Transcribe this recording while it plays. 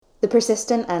The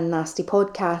Persistent and Nasty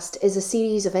podcast is a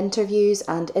series of interviews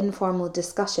and informal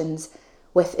discussions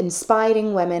with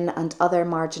inspiring women and other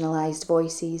marginalised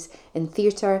voices in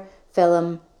theatre,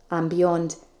 film and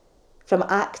beyond. From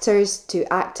actors to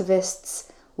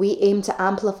activists, we aim to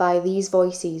amplify these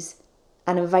voices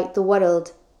and invite the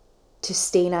world to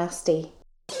stay nasty.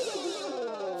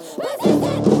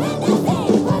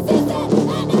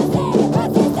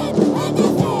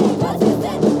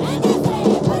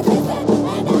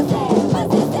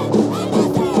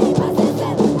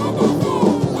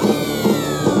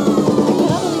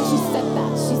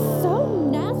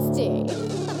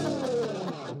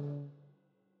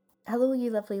 Hello, you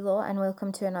lovely lot, and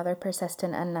welcome to another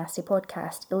Persistent and Nasty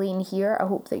podcast. Elaine here. I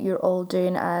hope that you're all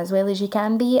doing as well as you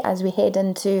can be as we head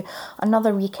into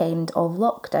another weekend of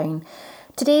lockdown.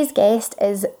 Today's guest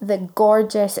is the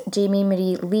gorgeous Jamie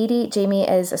Marie Leary. Jamie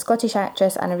is a Scottish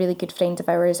actress and a really good friend of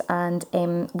ours, and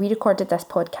we recorded this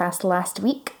podcast last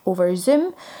week over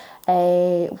Zoom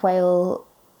while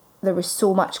there was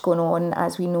so much going on,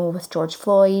 as we know, with George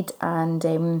Floyd,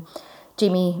 and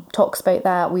Jamie talks about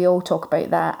that, we all talk about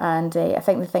that, and I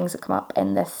think the things that come up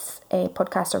in this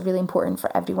podcast are really important for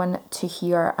everyone to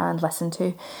hear and listen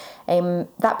to.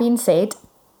 That being said,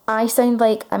 I sound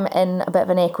like I'm in a bit of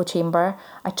an echo chamber.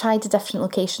 I tried a different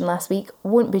location last week,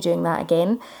 won't be doing that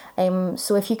again.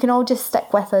 So if you can all just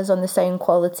stick with us on the sound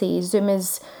quality. Zoom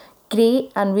is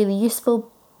great and really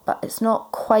useful, but it's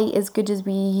not quite as good as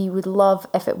we would love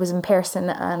if it was in person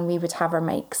and we would have our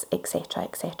mics, etc,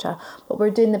 etc. But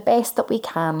we're doing the best that we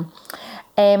can.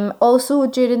 Also,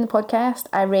 during the podcast,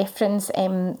 I reference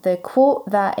the quote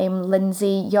that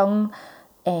Lindsay Young,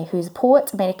 who's a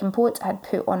poet, American poet, had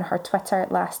put on her Twitter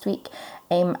last week.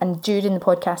 And during the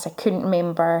podcast, I couldn't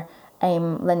remember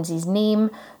Lindsay's name,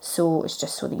 so it's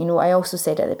just so that you know. I also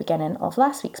said at the beginning of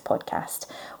last week's podcast.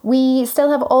 We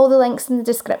still have all the links in the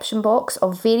description box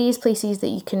of various places that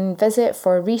you can visit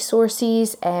for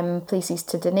resources, places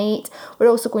to donate. We're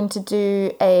also going to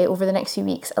do over the next few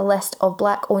weeks a list of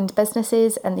Black-owned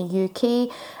businesses in the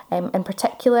UK. In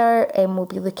particular, we'll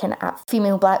be looking at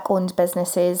female Black-owned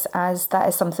businesses, as that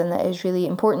is something that is really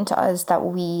important to us, that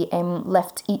we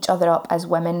lift each other up as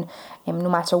women. No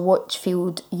matter what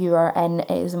field you are in,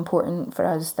 it is important for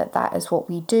us that that is what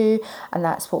we do, and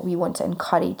that's what we want to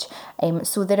encourage.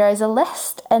 So there is a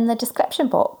list in the description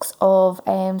box of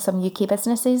some UK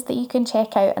businesses that you can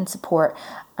check out and support.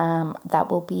 That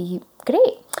will be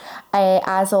great.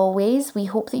 As always, we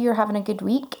hope that you're having a good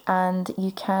week and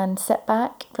you can sit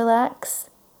back, relax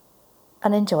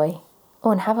and enjoy.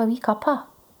 Oh, and have a wee cuppa.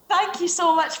 Thank you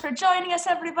so much for joining us,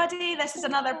 everybody. This is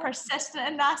another Persistent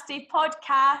and Nasty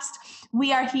podcast.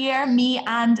 We are here, me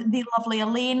and the lovely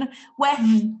Elaine,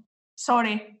 with...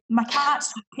 Sorry, my cat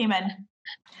came in.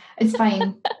 It's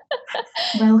fine.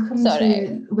 Welcome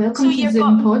to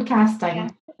Zoom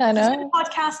podcasting. Yeah. I know. Zoom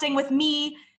podcasting with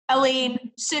me,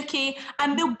 Elaine, Suki,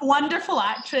 and the wonderful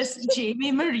actress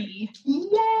Jamie Marie.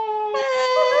 Yay!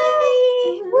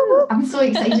 I'm so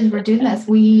excited we're doing this.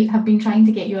 We have been trying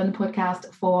to get you on the podcast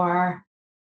for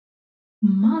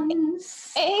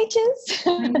months. Ages.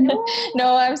 I know.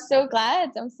 No, I'm so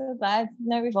glad.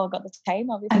 Now we've all got the time,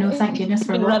 obviously. I know, thank goodness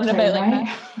for Been running lockdown, about like right?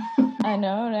 I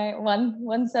know, right?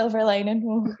 One silver lining.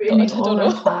 All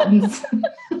our plans.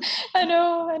 I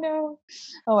know.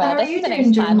 Oh well, How are this you is the doing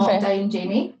next during plan lockdown,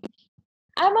 Jamie?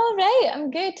 I'm all right.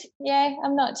 I'm good. Yeah,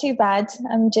 I'm not too bad.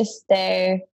 I'm just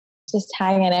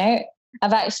hanging out.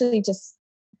 I've actually just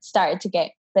started to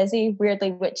get busy,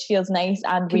 weirdly, which feels nice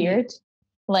and weird.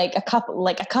 Like a couple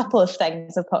of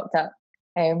things have popped up.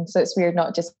 So it's weird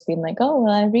not just being like, oh,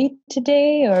 will I read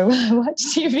today or will I watch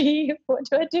TV? What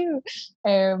do I do?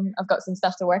 I've got some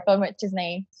stuff to work on, which is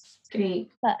nice.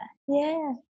 Great. But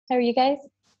yeah, how are you guys?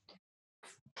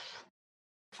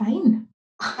 Fine.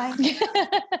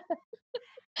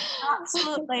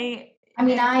 Absolutely. I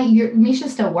mean,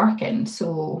 Misha's still working,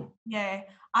 so Yeah,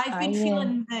 I've been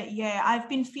feeling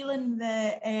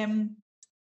the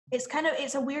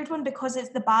it's a weird one because it's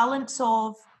the balance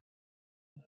of,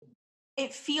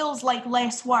 it feels like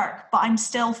less work, but I'm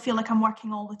still feel like I'm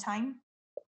working all the time.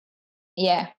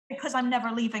 Yeah. Because I'm never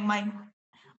leaving my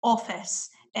office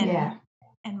in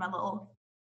my little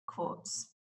quotes.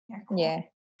 Yeah.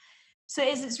 So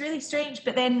it's really strange,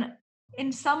 but then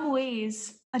in some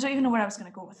ways, I don't even know where I was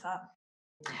going to go with that.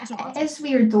 It is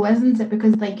weird though, isn't it?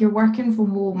 Because like you're working from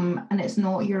home and it's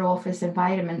not your office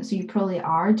environment, so you probably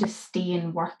are just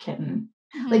staying working.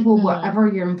 Like, well, whatever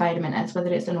your environment is,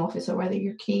 whether it's an office or whether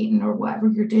you're catering or whatever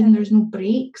you're doing, there's no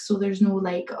break, so there's no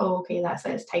like, oh, okay, that's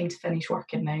it, it's time to finish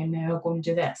working now I'll go and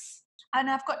do this. And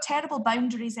I've got terrible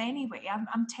boundaries anyway.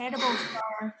 I'm terrible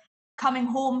for coming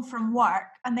home from work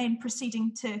and then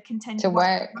proceeding to continue to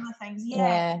work on other things.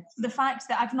 Yeah. The fact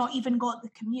that I've not even got the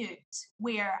commute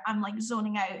where I'm like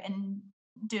zoning out and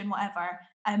doing whatever,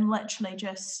 I'm literally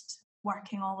just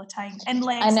working all the time.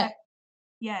 Unless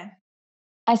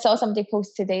I saw somebody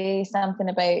post today something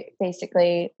about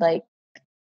basically like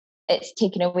it's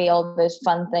taken away all those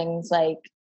fun things like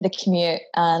the commute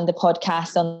and the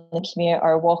podcast on the commute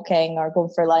or walking or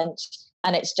going for lunch,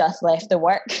 and it's just left the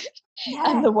work.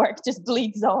 And the work just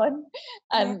bleeds on.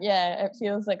 And it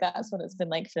feels like that's what it's been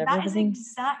like for everybody. That is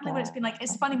exactly what it's been like.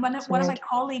 It's funny, one of my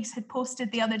colleagues had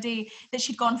posted the other day that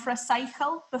she'd gone for a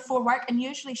cycle before work, and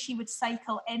usually she would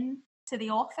cycle in to the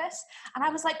office, and I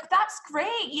was like, that's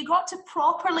great, you got to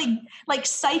properly like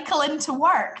cycle into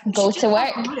work. Go to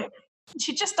work.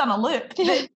 She'd just done a loop.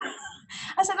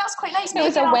 I said, that's quite nice. It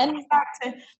was a win.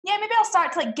 Maybe I'll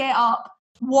start to like get up,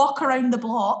 walk around the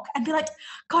block and be like,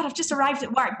 God, I've just arrived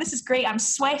at work. This is great. I'm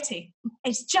sweaty.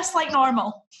 It's just like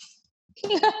normal.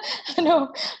 I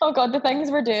know. Oh God, the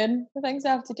things we're doing, the things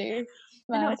I have to do.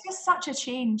 I know, it's just such a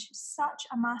change, such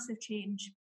a massive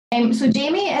change. So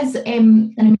Jamie is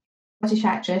an amazing Scottish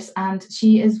actress, and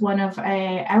she is one of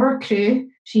our crew.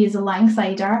 She is a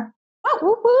Langsider.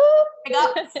 Oh,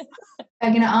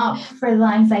 Bigging it up for the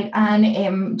Langside.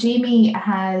 And Jamie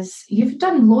you've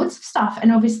done loads of stuff,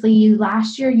 and obviously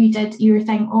last year you did your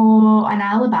thing, An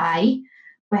Alibi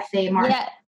with Mark.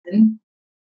 And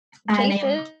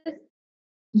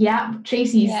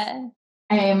Tracy's. Yeah.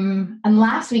 And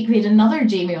last week we had another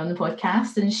Jamie on the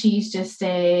podcast, and she's just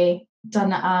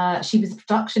done she was a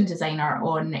production designer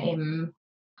on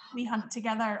We Hunt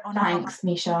Together on Thanks,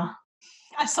 Misha.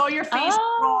 I saw your face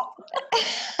drop.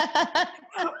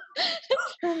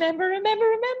 Remember.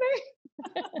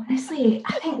 Honestly,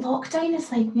 I think lockdown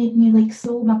has like made me like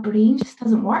so my brain just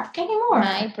doesn't work anymore.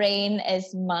 My brain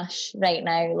is mush right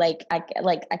now. Like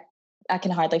I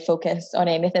can hardly focus on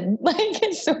anything. Like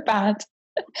it's so bad.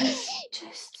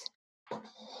 Just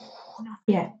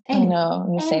yeah. Anyway, I know,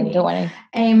 I'm the same, don't worry.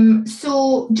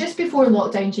 So just before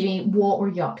lockdown, Jamie, what were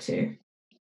you up to?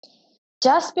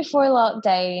 Just before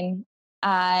lockdown,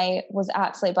 I was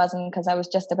absolutely buzzing because I was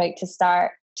just about to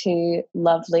start 2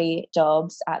 lovely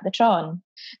jobs at the Tron.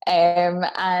 And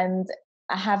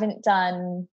I haven't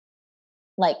done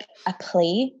like a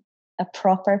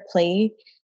proper play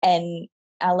in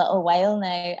a little while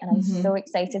now, and I'm so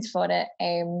excited for it.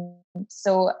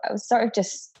 So I was sort of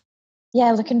just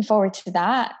looking forward to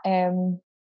that.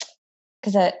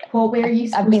 Because what were you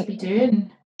supposed to be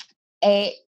doing?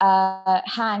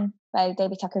 Hang by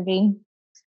Debbie Tucker Green,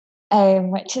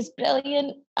 which is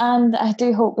brilliant, and I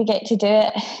do hope we get to do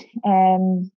it.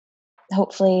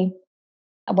 Hopefully,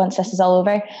 once this is all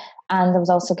over. And I was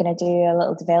also going to do a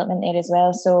little development there as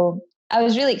well. So I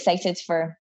was really excited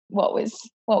for what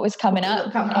was coming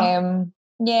up. So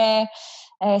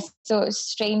it was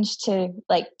strange to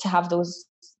have those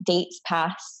dates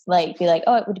pass, like be like,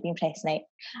 oh, it would have been press night,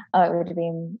 I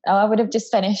would have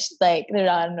just finished like the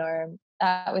run, or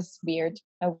that was weird,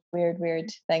 a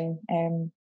weird thing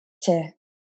to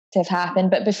have happened.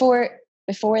 But before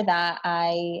that,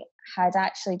 I had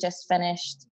actually just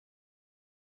finished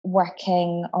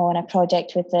working on a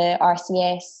project with the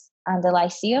RCS and the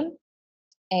Lyceum,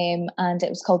 and it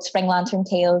was called Spring Lantern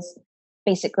Tales.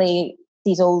 Basically,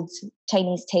 these old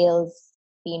Chinese tales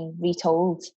being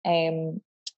retold, and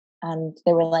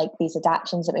there were like these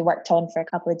adaptations that we worked on for a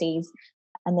couple of days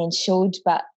and then showed,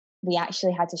 but we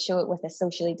actually had to show it with a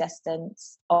socially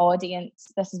distanced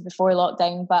audience. This is before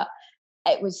lockdown, but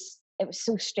it was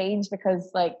so strange because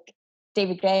like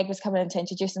David Gregg was coming in to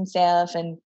introduce himself,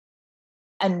 and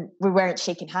we weren't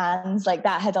shaking hands. Like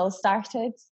that had all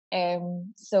started.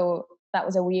 So that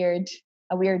was a weird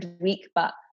week,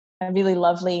 but a really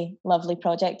lovely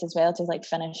project as well to like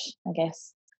finish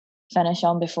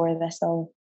on before this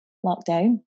all locked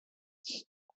down.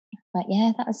 But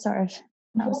yeah, that was sort of.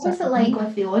 What was it like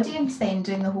with the audience then,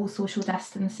 doing the whole social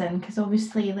distancing? Because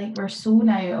obviously, like, we're so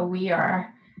now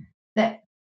aware that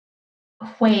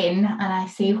when, and I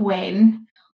say when,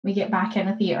 we get back in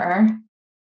a theatre,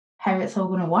 how it's all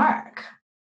going to work.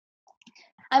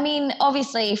 I mean,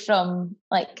 obviously, from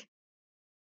like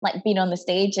being on the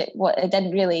stage, it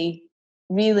didn't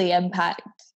really impact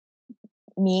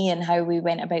me and how we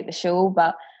went about the show,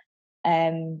 but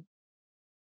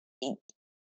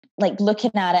like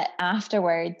looking at it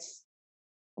afterwards,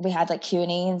 we had like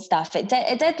Q&A and stuff. It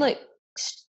did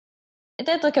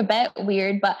look a bit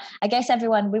weird, but I guess we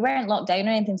weren't locked down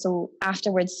or anything, so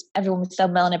afterwards everyone was still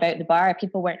milling about the bar.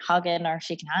 People weren't hugging or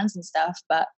shaking hands and stuff,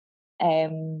 but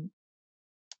it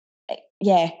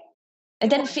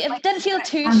didn't feel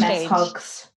too strange.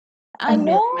 Hugs. I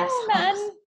know, man.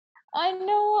 I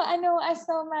know. I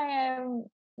saw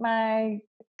my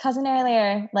cousin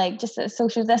earlier, like just at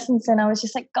social distance, and I was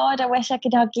just like, God, I wish I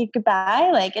could hug you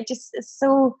goodbye. Like it's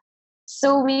so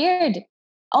weird.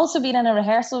 Also being in a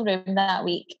rehearsal room that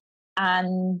week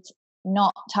and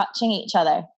not touching each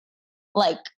other.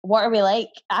 Like, what are we like,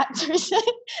 actors?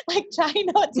 Like trying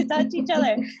not to touch each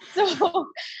other. So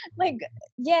like,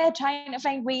 yeah, trying to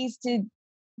find ways to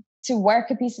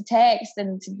work a piece of text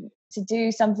and to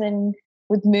do something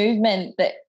with movement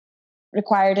that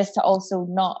required us to also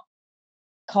not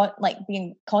like be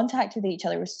in contact with each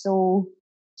other was so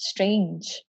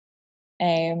strange.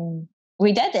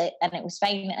 We did it and it was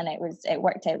fine and it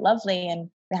worked out lovely and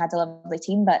we had a lovely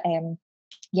team, but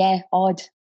yeah, odd.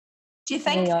 Do you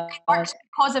think Really it worked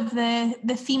because of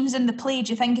the themes in the play?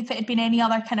 Do you think if it had been any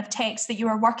other kind of text that you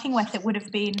were working with, it would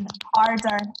have been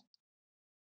harder?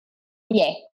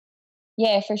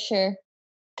 Yeah, for sure.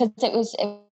 Because it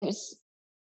was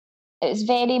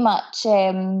very much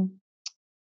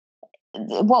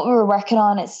what we were working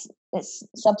on. Its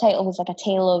subtitle was like a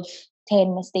tale of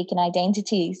 10 mistaken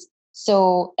identities.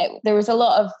 So there was a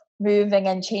lot of moving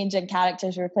and changing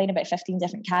characters. We were playing about 15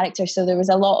 different characters, so there was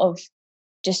a lot of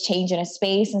just changing a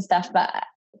space and stuff. But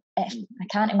I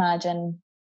can't imagine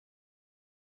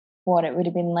what it would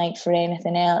have been like for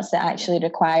anything else that actually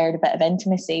required a bit of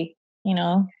intimacy, you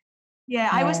know. Yeah,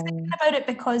 I was thinking about it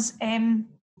because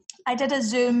I did a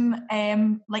Zoom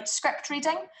like script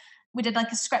reading. We did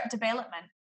like a script development,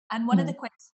 and one of the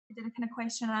questions, we did a kind of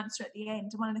question and answer at the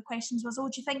end. And one of the questions was, "Oh,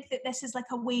 do you think that this is like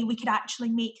a way we could actually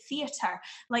make theatre,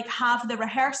 like have the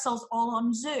rehearsals all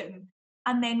on Zoom,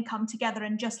 and then come together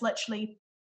and just literally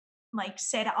like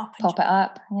set it up and pop it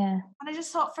up?" Yeah. And I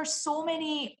just thought for so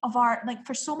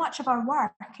much of our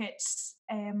work, it's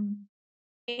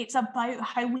about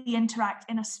how we interact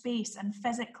in a space and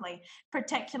physically,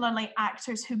 particularly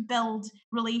actors who build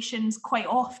relations quite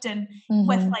often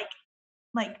with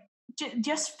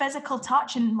just physical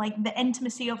touch and like the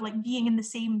intimacy of like being in the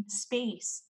same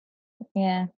space.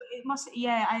 Yeah. It must,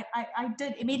 yeah, I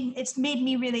did. It's made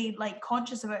me really like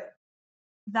conscious about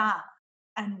that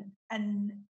and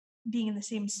being in the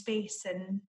same space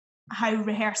and how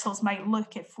rehearsals might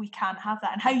look if we can't have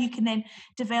that, and how you can then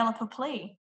develop a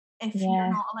play if you're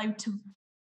not allowed to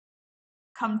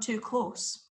come too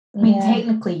close. I mean,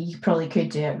 technically, you probably could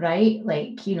do it, right?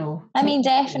 Like, you know. I mean,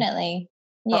 definitely.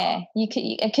 Yeah, you could.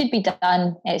 It could be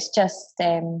done. It's just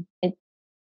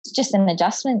it's just an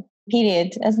adjustment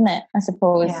period, isn't it? I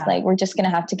suppose. Yeah. Like we're just going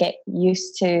to have to get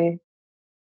used to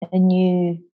the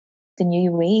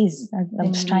new ways.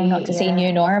 I'm just trying not to say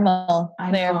new normal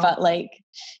there, but like,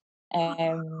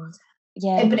 yeah.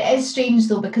 But it is strange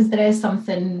though, because there is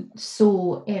something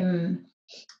so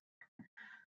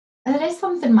there is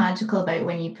something magical about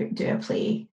when you do a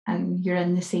play and you're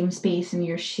in the same space and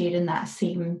you're sharing that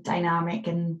same dynamic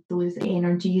and those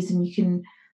energies, and you can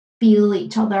feel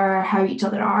each other, how each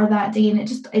other are that day, and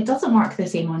it doesn't work the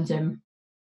same on Zoom.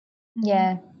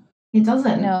 Yeah, it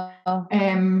doesn't. No.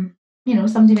 You know,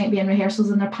 somebody might be in rehearsals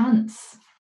in their pants.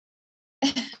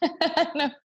 I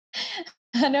know.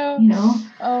 You know.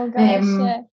 Oh gosh,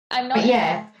 yeah. I'm not. But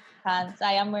yeah. Pants.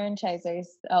 I am wearing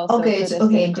trousers. Also, oh, good.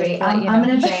 Okay, great. I'm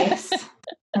in a dress.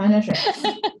 I'm in a dress.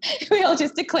 We all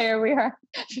just declare we are.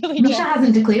 Really Misha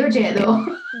hasn't declared yet, though.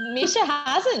 Misha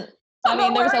hasn't. I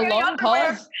mean, there was a long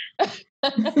pause.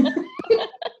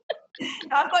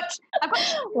 I've got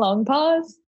long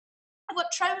pause. I've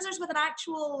got trousers with an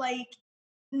actual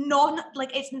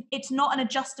it's not an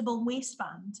adjustable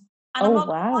waistband. And oh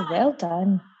wow, well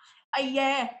done.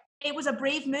 Yeah, it was a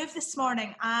brave move this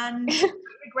morning, and I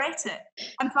regret it.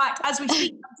 In fact, as we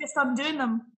speak, I'm just undoing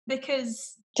them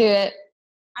because do it.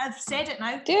 I've said it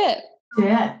now. Do it. Do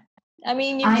it. I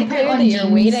mean, you've declared that you're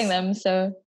wearing them,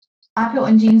 so. I put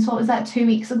on jeans. What was that? 2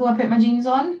 weeks ago, I put my jeans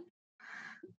on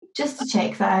just to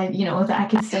check that that I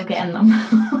could still get in them.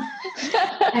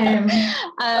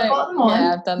 I got them on.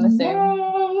 Yeah, I've done the same.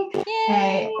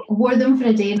 Yay. Wore them for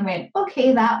a day and went,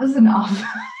 okay, that was enough.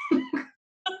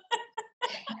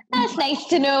 That's nice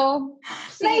to know.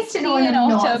 Nice to know when I'm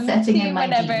not sitting in my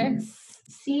jeans.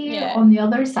 See you on the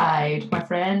other side, my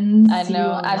friends. I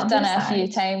know. I've done it a few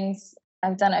times.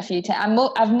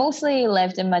 I've mostly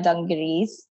lived in my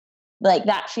dungarees. Like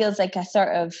that feels like a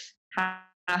sort of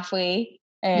halfway.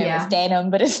 It's denim,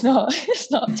 but it's not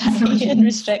tight and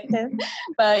restrictive.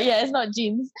 But yeah, it's not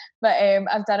jeans. But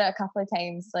I've done it a couple of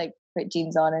times, like put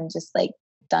jeans on and just like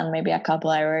done maybe a couple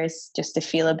hours just to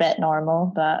feel a bit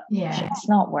normal. But it's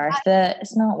not worth it.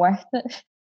 It's not worth it.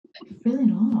 Really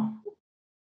not.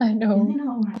 I know. Really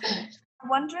not worth it. I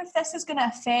wonder if this is going to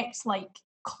affect like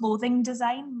clothing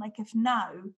design. Like if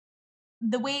now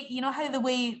the way, you know how the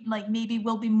way like maybe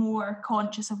we'll be more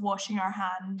conscious of washing our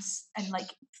hands and like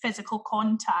physical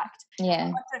contact. Yeah. I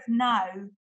wonder if now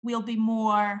we'll be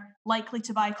more likely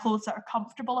to buy clothes that are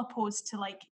comfortable opposed to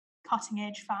like cutting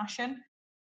edge fashion.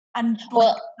 And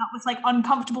like, that was like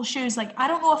uncomfortable shoes. Like, I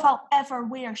don't know if I'll ever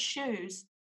wear shoes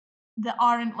that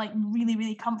aren't like really,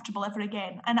 really comfortable ever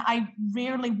again. And I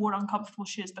rarely wore uncomfortable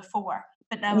shoes before,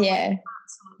 but now I'm like,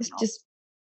 absolutely not. Just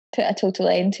put a total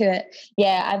end to it.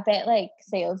 Yeah, I bet like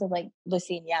sales of like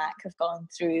Lucy and Yak have gone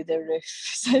through the roof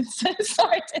since it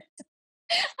started.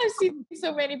 I've seen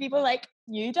so many people like,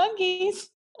 new donkeys.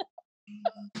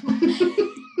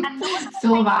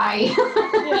 So have I.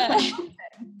 Yeah.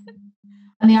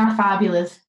 And they are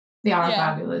fabulous. They are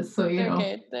fabulous. So they're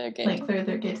good. They're good. Like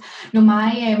they're good. No,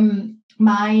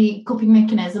 my coping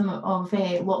mechanism of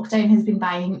lockdown has been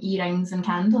buying earrings and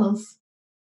candles.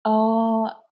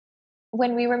 Oh,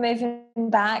 when we were moving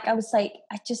back, I was like,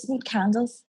 I just need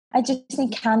candles. And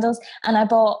I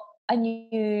bought a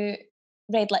new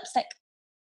red lipstick.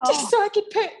 Just so I could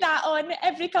put that on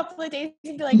every couple of days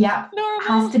and be like, normal. It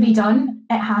has to be done.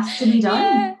 It has to be done.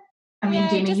 Yeah. I mean,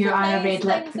 Jamie, you are a red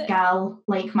lip gal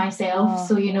like myself,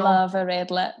 so you know. Love a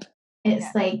red lip. It's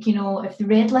like, you know, if the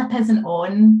red lip isn't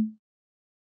on,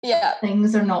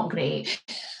 things are not great.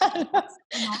 I've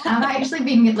actually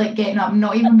been like getting up,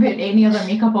 not even putting any other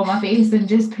makeup on my face and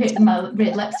just putting my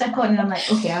red lipstick on, and I'm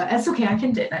like, okay, it's okay, I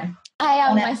can do it now. I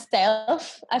am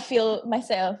myself. I feel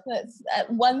myself. That's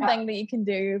one thing that you can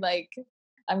do. Like,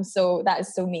 that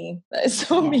is so me. That is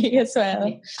so me as well.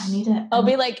 I need it. I'll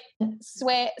be like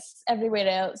sweats everywhere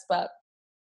else, but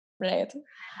red.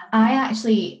 I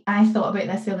thought about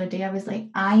this the other day. I was like,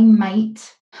 I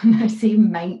might, I say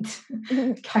might,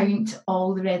 count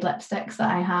all the red lipsticks that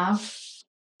I have.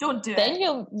 Don't do it. Then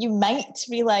you might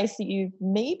realise that you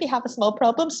maybe have a small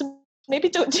problem, so maybe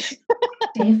don't do it.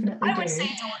 Definitely I would say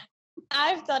don't.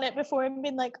 I've done it before and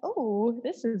been like, oh,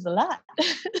 this is a lot.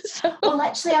 Well,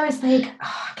 literally, I was like,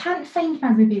 I can't find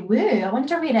my Ruby Woo. I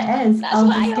wonder where it is. I'll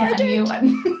just get a new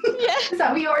one. Yeah. Is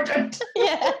that what you ordered?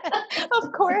 Yeah, of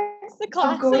course, the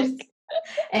classic. Of course.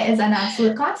 It is an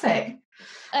absolute classic.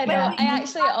 I know. I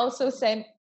actually also sent...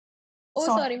 Oh,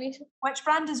 sorry, Misha. Which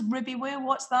brand is Ruby Woo?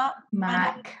 What's that?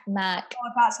 MAC.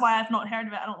 Oh, that's why I've not heard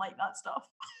of it. I don't like that stuff.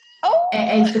 Oh,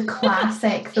 it is the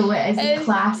classic, though. It is the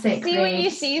classic. See, when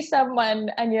you see someone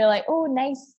and you're like, "Oh,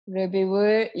 nice Ruby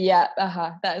Woo," yeah,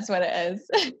 that's what it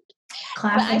is.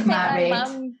 Classic matte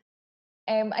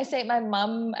red. I sent my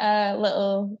mum a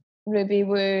little Ruby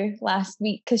Woo last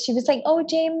week because she was like, "Oh,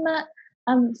 Jane,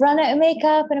 I'm running out of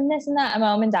makeup and I'm this and that." And my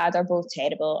mum and dad are both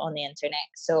terrible on the internet,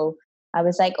 so I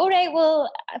was like, "All right,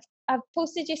 well, I've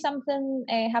posted you something.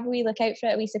 Have a wee look out for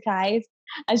it, a wee surprise."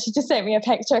 And she just sent me a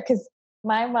picture because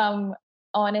my mum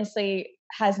honestly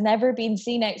has never been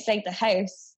seen outside the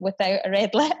house without a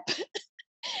red lip.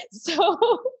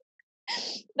 So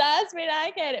that's where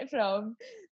I get it from.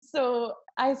 So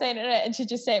I sent her it and she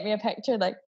just sent me a picture,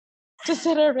 like, just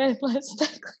in a red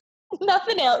lipstick.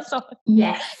 Nothing else on.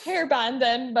 Yes. Hairband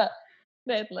in, but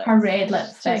red lips. Her red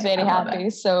lipstick. She's very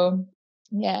happy. So,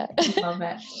 yeah. Love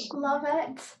it. Love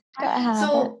it.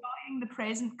 So, the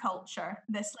present culture,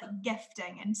 this like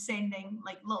gifting and sending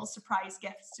like little surprise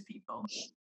gifts to people.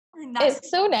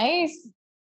 It's so nice.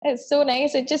 It's so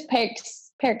nice. It just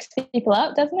perks people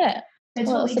up, doesn't it? It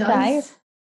totally does.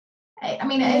 I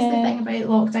mean, it is the thing about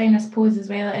lockdown, I suppose, as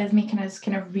well. It is making us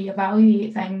kind of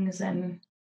reevaluate things and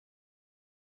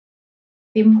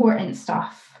the important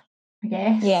stuff, I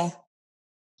guess.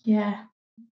 Yeah,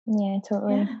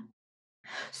 totally. Yeah.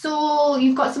 So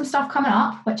you've got some stuff coming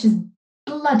up, which is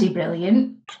bloody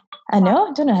brilliant. I know.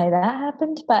 I don't know how that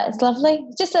happened, but it's lovely.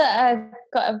 Just I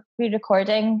got a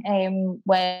re-recording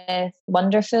with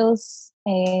Wonderfuls,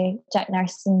 Jack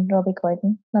Nurse and Robbie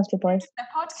Gordon, lovely boys.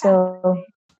 So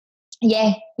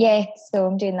yeah. So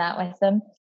I'm doing that with them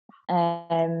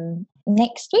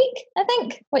next week, I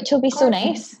think, which will be so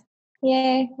nice.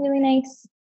 Yeah, really nice.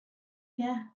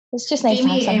 Yeah, it's just nice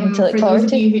Jamie, to have something to look forward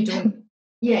to.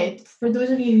 For those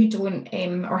of you who don't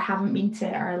or haven't been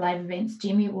to our live events,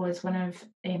 Jamie was one of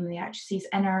the actresses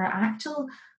in our actual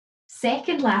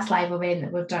second last live event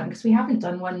that we've done, because we haven't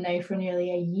done one now for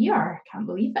nearly a year. Can't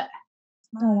believe it.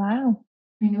 Oh, wow.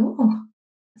 I know.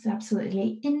 It's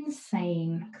absolutely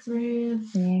insane because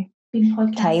we've been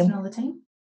podcasting all the time.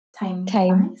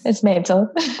 Time. It's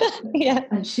mental. Yeah.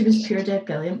 And she was pure dead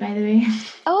brilliant, by the way.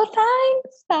 Oh,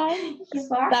 thanks.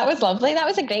 That was lovely. That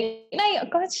was a great night. Oh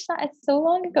gosh, that is so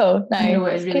long ago now. I know,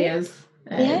 it really is.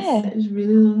 It is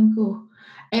really long ago.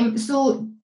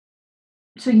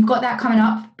 So you've got that coming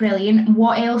up. Brilliant.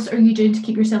 What else are you doing to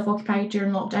keep yourself occupied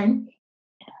during lockdown?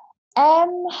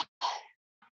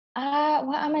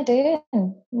 What am I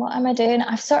doing?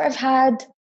 I've sort of had,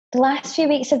 the last few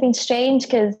weeks have been strange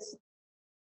because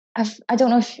I don't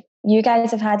know if you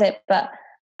guys have had it, but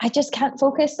I just can't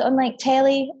focus on like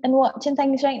telly and watching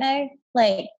things right now.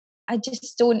 Like I've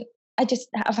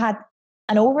had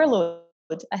an overload,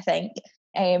 I think.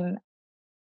 I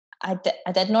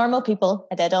did Normal People.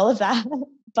 I did all of that.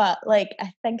 But like,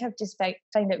 I think I've just found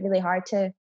it really hard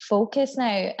to focus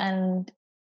now. And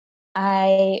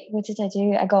what did I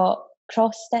do? I got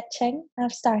cross stitching.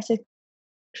 I've started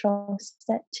cross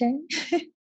stitching.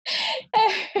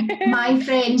 My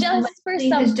friend just for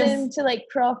something to like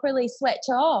properly switch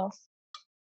off.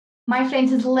 My friend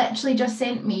has literally just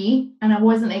sent me, and I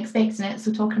wasn't expecting it,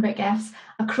 so talking about gifts,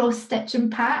 a cross stitching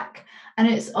pack, and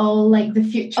it's all like the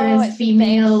futurist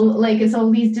female, like it's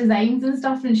all these designs and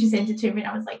stuff, and she sent it to me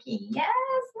and I was like, yes,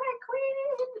 my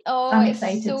queen. Oh, I'm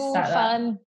excited to start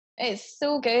fun. That. It's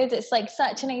so good. It's like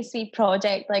such a nice sweet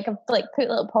project. Like I've like put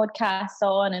little podcasts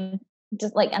on and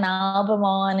just like an album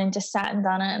on and just sat and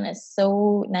done it, and it's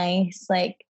so nice.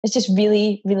 Like it's just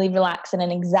really, really relaxing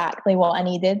and exactly what I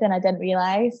needed. And I didn't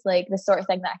realize like the sort of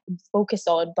thing that I can focus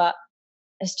on, but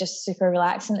it's just super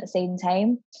relaxing at the same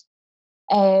time.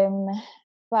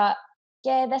 But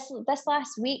yeah, this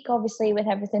last week, obviously with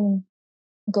everything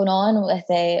going on with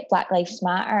Black Lives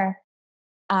Matter,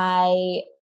 I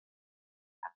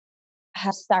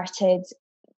have started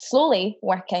slowly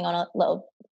working on a little,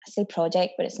 I say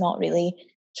project, but it's not really.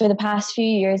 For the past few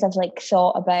years, I've like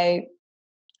thought about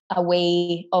a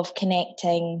way of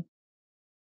connecting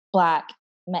Black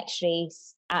mixed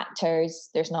race actors.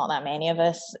 There's not that many of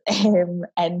us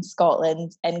in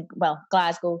Scotland,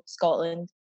 Glasgow, Scotland,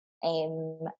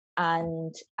 and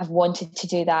I've wanted to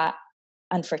do that,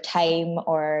 and for time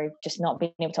or just not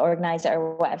being able to organise it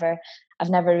or whatever, I've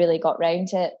never really got round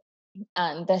to it.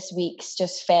 And this week's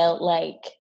just felt like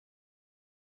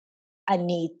I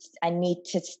need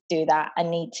to do that. I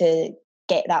need to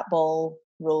get that ball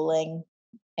rolling,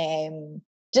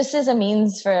 just as a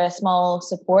means for a small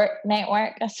support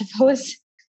network, I suppose,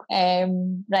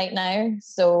 right now.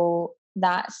 So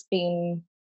that's been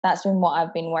what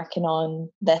I've been working on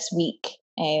this week,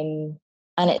 and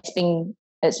it's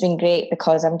been great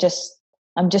because I'm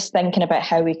just thinking about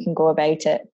how we can go about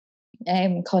it,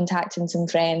 contacting some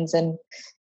friends and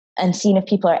seeing if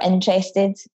people are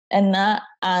interested in that,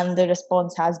 and the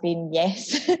response has been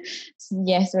yes.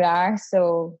 Yes, we are.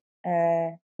 So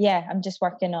yeah, I'm just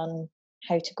working on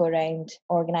how to go around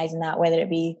organising that, whether it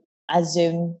be a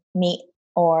Zoom meet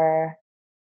or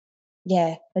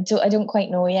I don't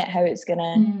quite know yet how it's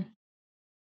gonna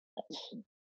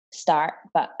start,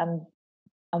 but I'm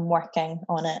working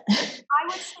on it. I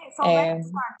would say it's already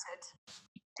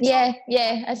started.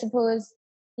 Yeah, I suppose.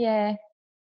 Yeah,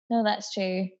 no, that's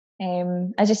true.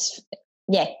 I just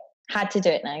had to do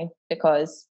it now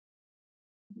because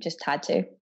just had to.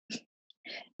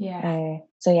 Yeah.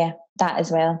 So yeah, that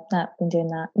as well. I've been doing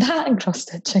that. That and cross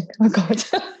stitching. Oh god.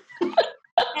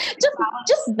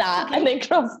 just that, okay. And then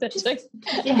cross stitching.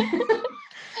 Yeah.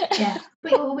 Yeah.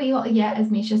 But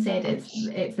as Misha said,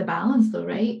 it's the balance though,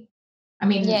 right? I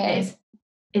mean,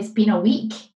 it's been a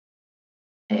week.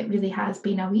 It really has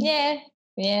been a week.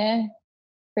 Yeah,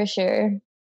 for sure.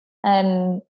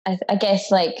 And I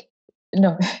guess like,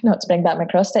 no, not to bring back my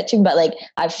cross stitching, but like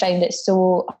I've found it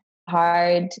so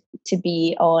hard to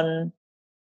be on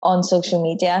social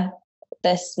media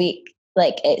this week.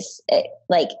 Like it's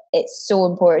so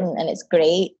important and it's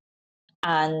great,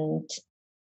 and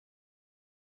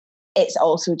it's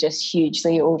also just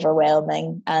hugely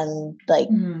overwhelming and like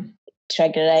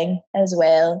triggering as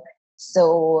well.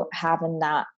 So having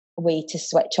that way to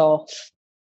switch off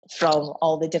from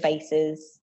all the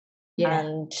devices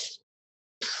and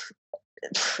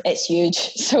it's huge.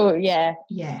 So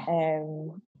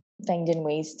finding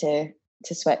ways to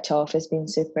switch off has been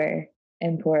super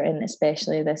important,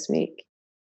 especially this week.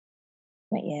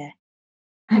 But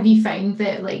have you found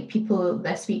that like people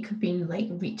this week have been like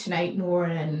reaching out more,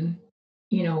 and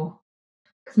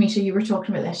because Misha, you were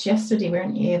talking about this yesterday,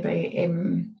 weren't you, about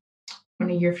one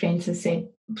of your friends has said,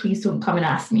 please don't come and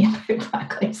ask me about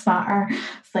Black Lives Matter.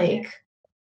 It's like,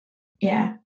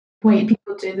 white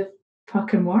people do the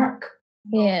fucking work.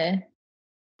 I've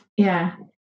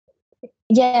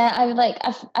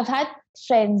had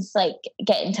friends like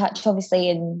get in touch, obviously,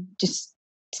 and just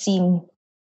seen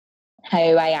how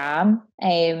I am,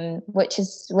 which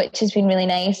has been really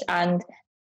nice, and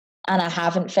I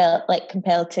haven't felt like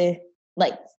compelled to,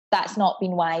 like, that's not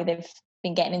been why they've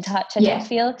been getting in touch. I don't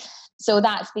feel so.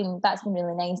 That's been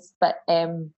really nice, but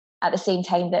at the same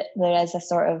time, that there is a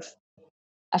sort of,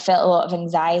 I felt a lot of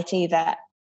anxiety that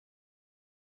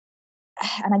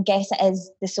and I guess it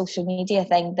is the social media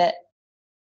thing that,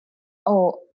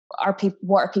 what are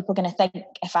people going to think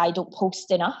if I don't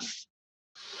post enough?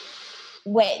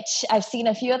 Which I've seen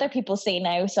a few other people say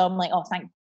now, so I'm like, oh, thank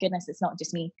goodness it's not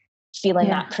just me feeling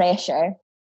that pressure.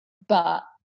 But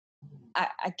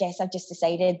I guess I've just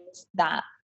decided that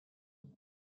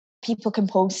people can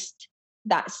post,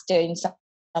 that's doing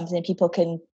something. People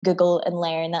can Google and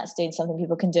learn, that's doing something.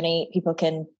 People can donate, people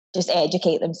can just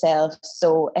educate themselves.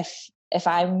 So if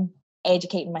I'm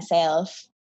educating myself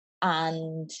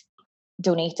and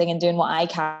donating and doing what I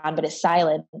can, but it's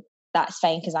silent, that's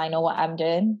fine, because I know what I'm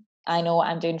doing. I know what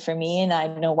I'm doing for me, and I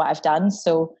know what I've done.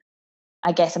 So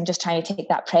I guess I'm just trying to take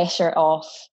that pressure off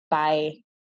by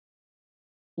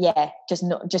just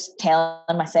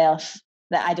telling myself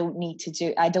that I don't need to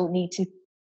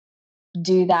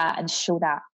do that and show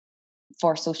that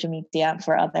for social media and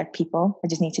for other people. I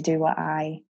just need to do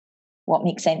what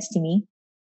makes sense to me.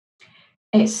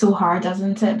 It's so hard,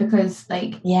 isn't it? Because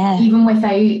even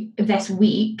without this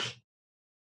week,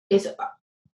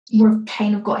 we've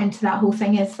kind of got into that whole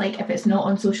thing. Is like, if it's not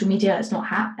on social media, it's not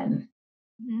happening.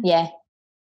 Yeah.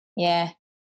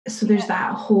 So there's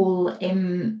that whole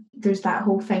thing,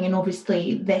 and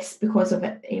obviously this, because of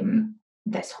it,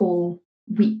 this whole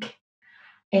week,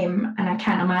 and I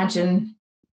can't imagine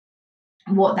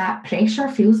what that pressure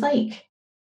feels like.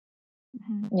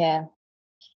 Yeah.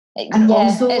 And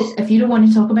also, if you don't want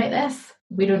to talk about this,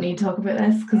 we don't need to talk about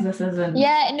this, because this isn't.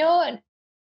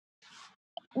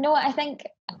 No, I think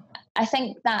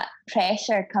that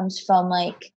pressure comes from,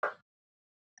 like,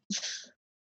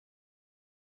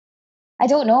 I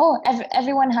don't know.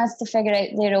 Everyone has to figure out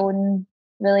their own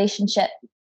relationship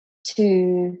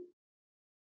to,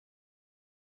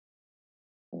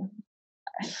 I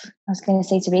was going to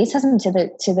say, to racism, to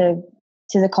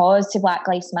the cause, to Black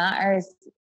Lives Matter.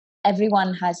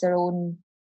 Everyone has their own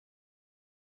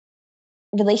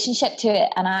relationship to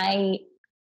it, and I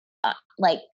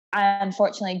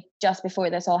unfortunately, just before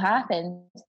this all happened,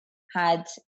 had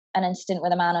an incident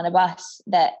with a man on a bus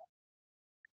that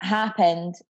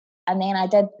happened, and then I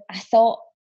thought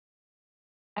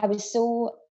I was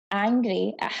so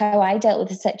angry at how I dealt with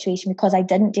the situation, because I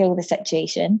didn't deal with the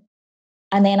situation,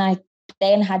 and then I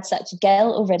had such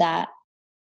guilt over that,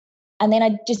 and then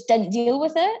I just didn't deal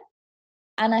with it.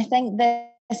 And I think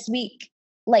this week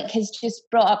has just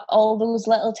brought up all those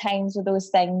little times with those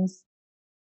things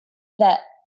that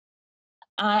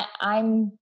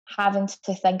I'm having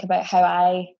to think about how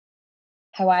I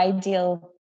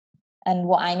deal, and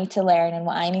what I need to learn, and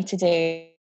what I need to do,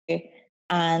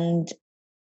 and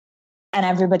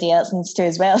everybody else needs to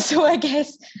as well. So I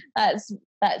guess that's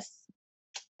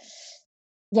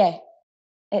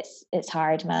it's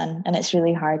hard, man, and it's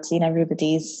really hard seeing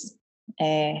everybody's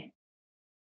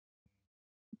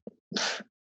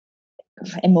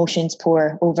emotions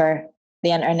pour over the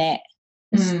internet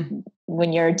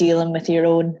when you're dealing with your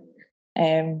own,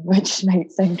 which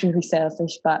might sound really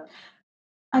selfish, but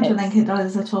I don't think it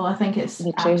does at all. I think it's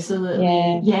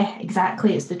absolutely,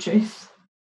 exactly, it's the truth.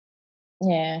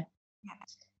 Yeah.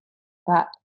 But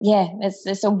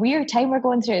it's a weird time we're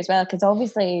going through as well, because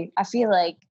obviously I feel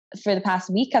like for the past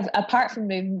week, apart from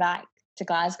moving back to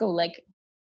Glasgow,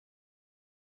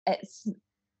 it's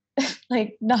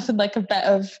like nothing like a bit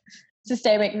of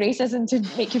systemic racism to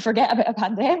make you forget about a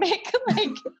pandemic.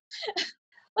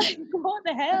 What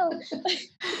the hell?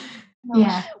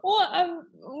 What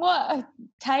a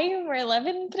time we're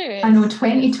living through. I know,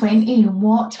 2020.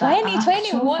 What?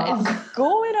 2020. What is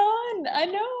going on? I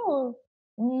know.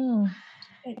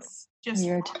 It's just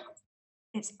weird.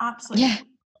 It's absolutely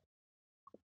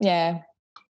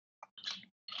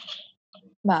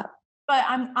But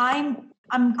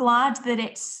I'm glad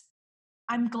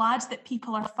that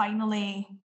people are finally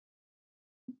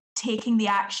taking the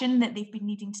action that they've been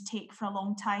needing to take for a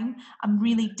long time. I'm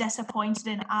really disappointed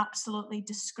and absolutely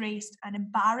disgraced and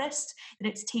embarrassed that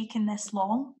it's taken this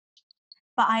long.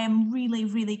 But I am really,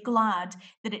 really glad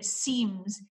that it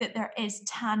seems that there is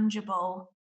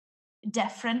tangible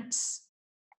difference.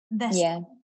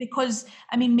 Because,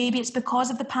 I mean, maybe it's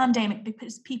because of the pandemic,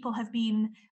 because people have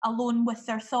been alone with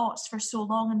their thoughts for so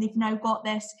long, and they've now got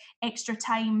this extra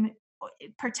time,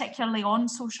 particularly on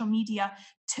social media,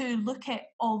 to look at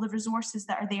all the resources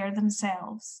that are there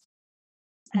themselves.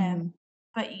 But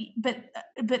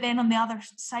then on the other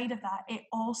side of that, it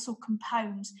also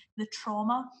compounds the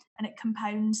trauma, and it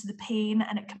compounds the pain,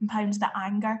 and it compounds the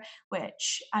anger,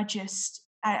 which I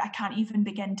can't even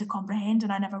begin to comprehend,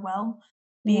 and I never will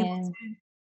be able to.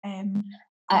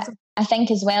 I think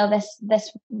as well,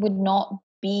 this would not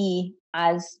be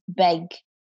as big.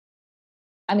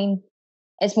 I mean,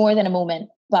 it's more than a moment,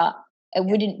 but it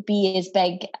wouldn't be as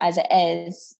big as it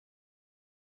is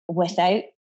without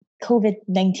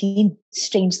COVID-19,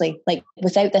 strangely. Like,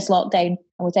 without this lockdown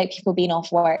and without people being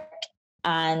off work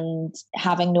and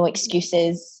having no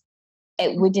excuses,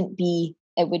 it wouldn't be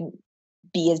as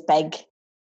big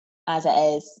as it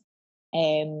is.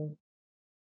 And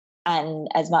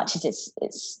as much as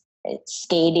it's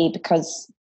scary,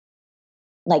 because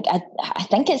like I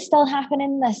think it's still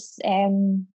happening, this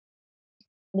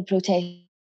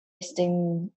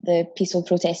the peaceful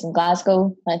protest in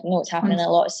Glasgow. I know it's happening in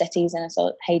a lot of cities, and I saw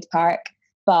it at Hyde Park.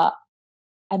 But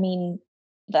I mean,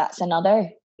 that's another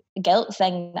guilt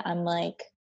thing that I'm like,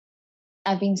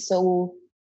 I've been so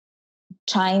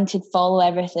trying to follow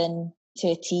everything to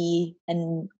a T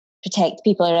and protect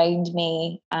people around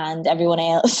me and everyone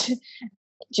else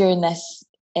during this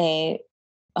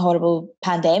horrible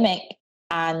pandemic.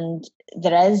 And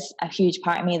there is a huge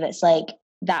part of me that's like,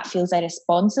 that feels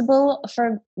irresponsible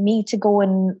for me to go,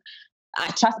 and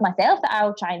I trust myself that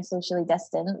I'll try and socially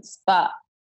distance, but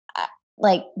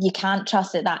like, you can't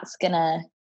trust that that's gonna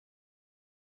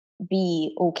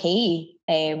be okay,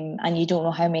 and you don't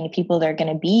know how many people there are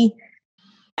gonna be.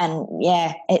 And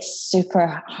yeah, it's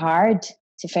super hard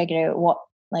to figure out what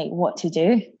to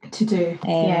do.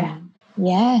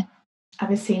 Yeah. I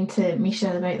was saying to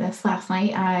Misha about this last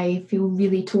night. I feel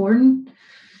really torn.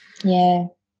 Yeah.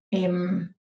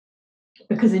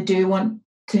 Because I do want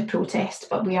to protest,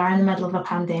 but we are in the middle of a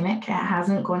pandemic. It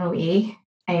hasn't gone away.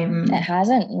 It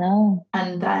hasn't, no.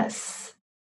 And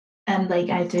like,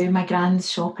 I do my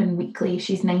grand's shopping weekly.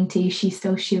 She's 90. She's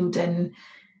still shielding.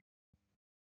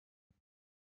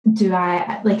 Do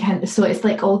I like? So it's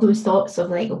like all those thoughts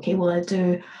of like, okay, well, I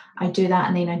do that,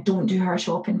 and then I don't do her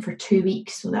shopping for 2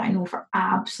 weeks, so that I know for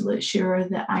absolute sure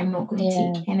that I'm not going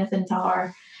to take anything to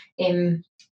her.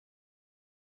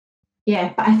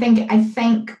 Yeah, but I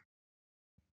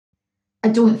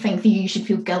don't think that you should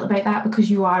feel guilt about that,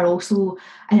 because you are also,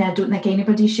 and I don't think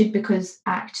anybody should, because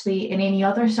actually in any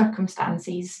other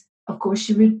circumstances, of course,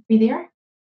 you would be there.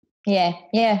 Yeah.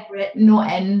 We're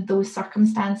not in those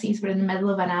circumstances. We're in the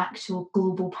middle of an actual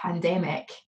global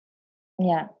pandemic.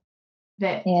 Yeah.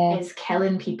 That is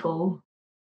killing people.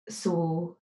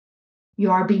 So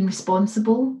you are being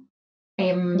responsible.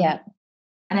 And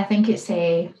I think it's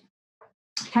I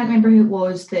can't remember who it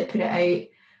was that put it out. I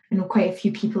know quite a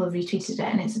few people have retweeted it,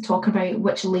 and it's a talk about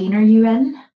which lane are you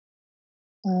in.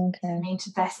 Okay. I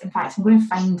mentioned this. In fact, I'm going to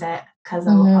find it because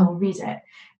I'll read it.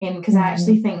 Because I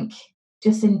actually think,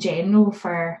 just in general,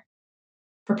 for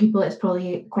people, it's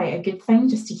probably quite a good thing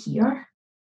just to hear.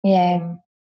 Yeah.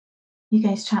 You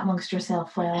guys chat amongst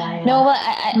yourself while I. No, well,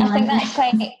 I think that's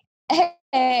quite.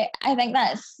 I think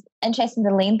that's interesting,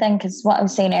 the lane thing, because what I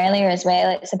was saying earlier as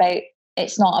well,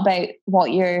 it's not about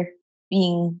what you're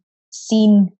being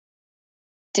seen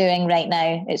doing right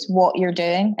now. It's what you're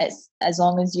doing. It's as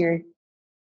long as you're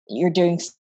doing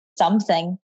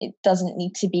something. It doesn't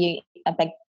need to be a big,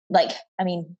 like, I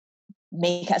mean,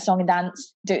 make a song and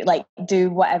dance, do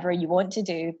whatever you want to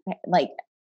do, like,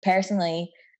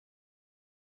 personally.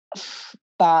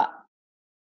 But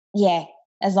yeah,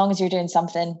 as long as you're doing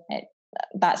something,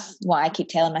 that's what I keep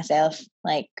telling myself.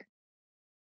 Like,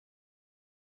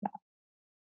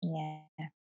 yeah,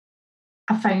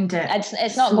 I found it.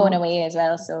 It's not going away as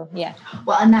well. So yeah.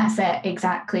 Well, and that's it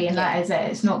exactly, and that is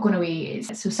it. It's not going away.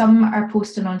 So some are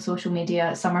posting on social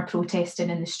media, some are protesting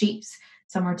in the streets,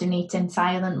 some are donating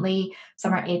silently,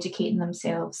 some are educating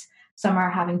themselves, some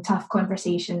are having tough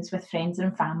conversations with friends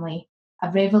and family. A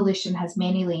revolution has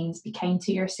many lanes. Be kind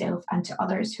to yourself and to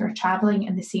others who are travelling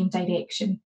in the same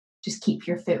direction. Just keep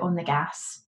your foot on the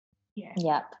gas. Yeah.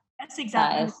 Yep. That's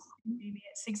exactly maybe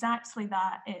it's exactly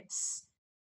that. It's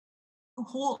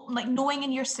whole, like, knowing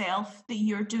in yourself that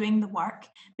you're doing the work,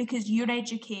 because your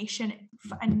education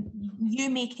and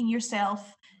you making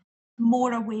yourself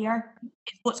more aware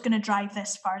is what's going to drive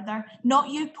this further, not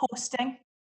you posting.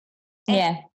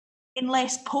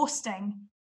 Unless posting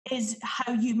is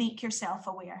how you make yourself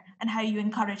aware and how you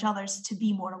encourage others to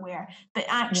be more aware, but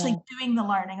actually doing the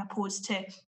learning opposed to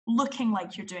looking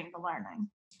like you're doing the learning.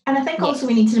 And I think also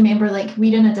we need to remember, like,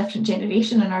 we're in a different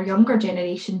generation, and our younger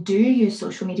generation do use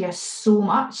social media so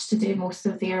much to do most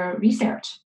of their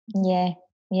research. Yeah,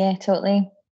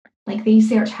 totally. Like, they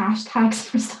search hashtags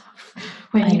for stuff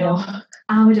when,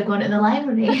 I would have gone to the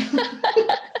library.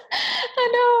 I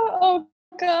know. Oh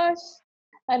gosh.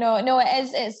 I know. No,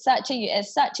 it's such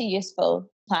a useful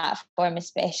platform,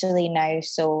 especially now.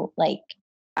 So, like,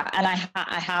 and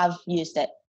I have used it,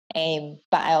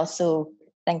 but I also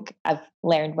think I've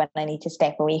learned when I need to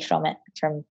step away from it,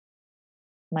 from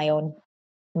my own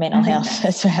mental health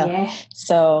as well. Yeah.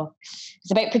 So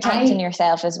it's about protecting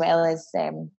yourself as well as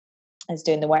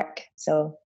doing the work.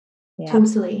 So yeah.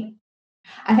 Totally.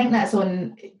 I think that's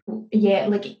on,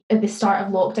 like at the start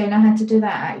of lockdown I had to do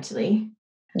that actually.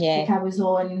 Yeah. Like I was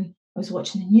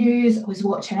watching the news, I was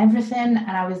watching everything,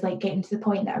 and I was like getting to the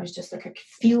point that I was just like, I could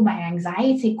feel my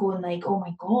anxiety going like, oh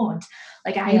my God.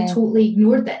 Like I have totally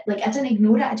ignored it. Like I didn't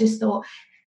ignore it, I just thought,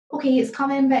 okay, it's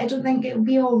coming, but I don't think it'll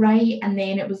be all right. And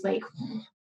then it was like,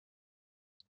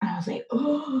 and I was like,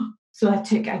 oh. So I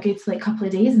took a good like couple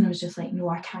of days and I was just like, no,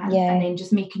 I can't. Yeah. And then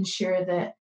just making sure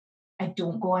that I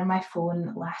don't go on my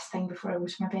phone last thing before I go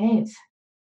to my bed.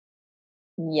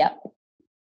 Yep.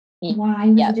 Why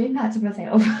was I doing that to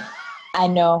myself? I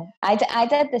know. I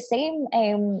did the same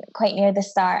quite near the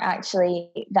start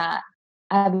actually, that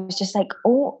I was just like,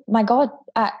 oh my God,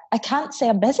 I can't say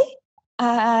I'm busy.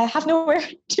 I have nowhere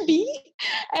to be.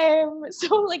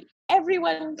 So like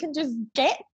everyone can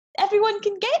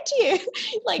get to you.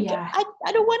 Like I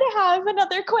don't want to have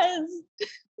another quiz.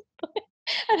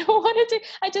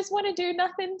 I just want to do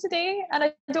nothing today, and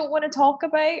I don't want to talk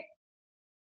about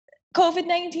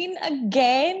COVID-19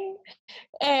 again.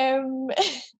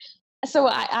 So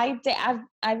I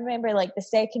remember like the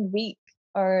second week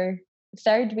or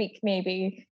third week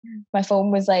maybe, my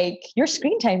phone was like, your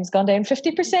screen time's gone down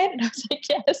 50%. And I was like,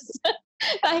 yes,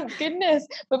 thank goodness.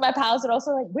 But my pals were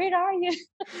also like, where are you?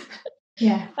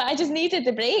 Yeah. But I just needed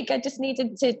the break. I just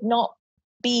needed to not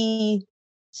be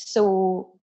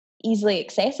so easily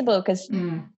accessible, because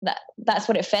that's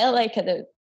what it felt like at the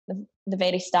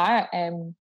very start.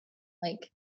 Like,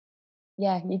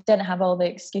 yeah, you didn't have all the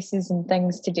excuses and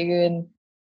things to do, and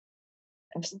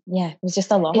it was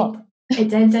just a lot. It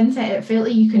did, didn't it? It felt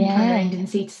like you couldn't turn around and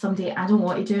say to somebody, I don't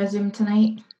want to do a Zoom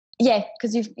tonight. Yeah,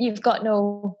 because you've got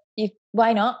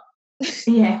why not?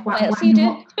 Yeah, why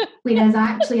not? Whereas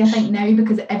actually I think now,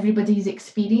 because everybody's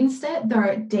experienced it,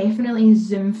 there definitely is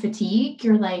Zoom fatigue.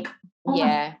 You're like, oh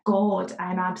my God,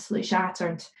 I'm absolutely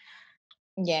shattered.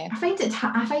 Yeah. I find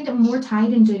it more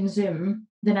tiring doing Zoom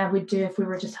than I would do if we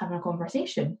were just having a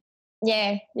conversation.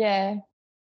 Yeah.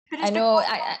 But I know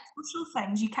social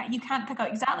things you can't pick up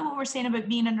exactly what we're saying about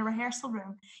being in a rehearsal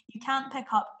room. You can't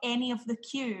pick up any of the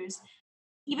cues.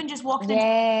 Even just walking into,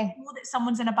 you know that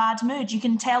someone's in a bad mood. You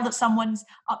can tell that someone's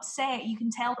upset. You can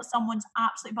tell that someone's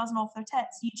absolutely buzzing off their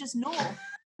tits. You just know.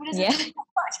 Whereas it's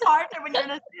much harder when you're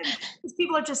in a Zoom, because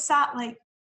people are just sat like,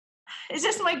 is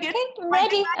this my good?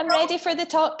 I'm ready for the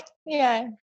talk. Yeah.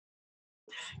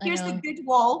 Here's the good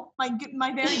wall, my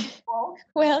very good wall.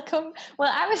 Welcome.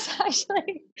 Well, I'm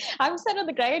sitting on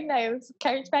the ground now,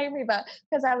 couch behind me, but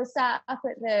because I was sat up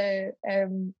at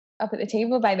the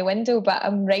table by the window, but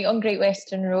I'm right on Great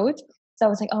Western Road. So I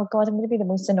was like, oh God, I'm going to be the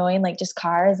most annoying, like just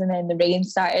cars. And then the rain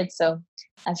started. So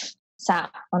I've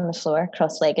sat on the floor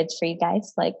cross-legged for you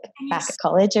guys, like back at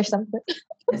college or something.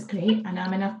 It's great. And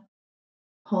I'm in a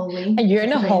hallway. And you're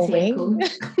in a hallway.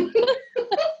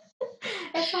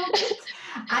 It's all good.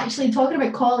 Actually, talking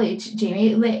about college,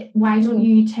 Jamie, why don't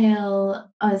you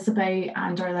tell us about,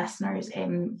 and our listeners, I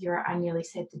nearly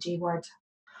said the J word.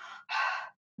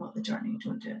 Not the journey,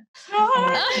 don't do it.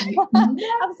 I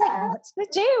was like, what's the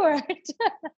J word?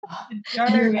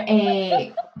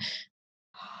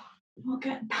 Look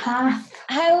at path.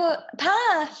 How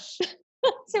path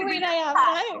to where I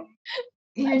am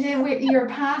now. Your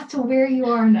path to where you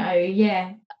are now,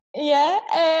 yeah. Yeah.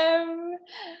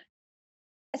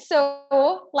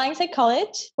 So Langside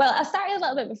College. Well, I started a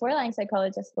little bit before Langside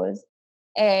College, I suppose,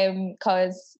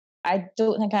 because I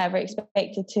don't think I ever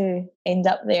expected to end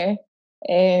up there.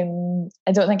 I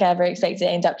don't think I ever expected to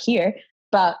end up here,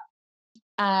 but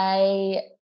I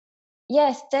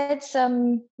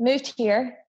moved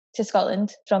here to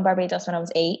Scotland from Barbados when I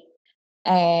was 8,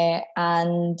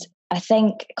 and I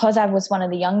think because I was one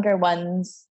of the younger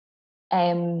ones,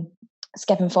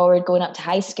 skipping forward, going up to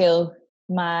high school,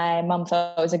 my mum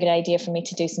thought it was a good idea for me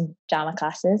to do some drama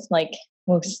classes, like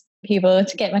most people,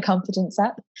 to get my confidence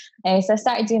up. So I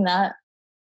started doing that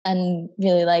and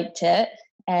really liked it.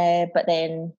 But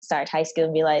then started high school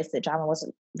and realised that drama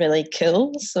wasn't really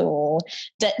cool, so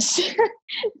ditched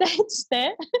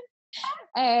it.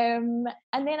 And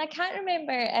then I can't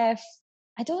remember if,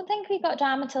 I don't think we got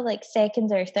drama till like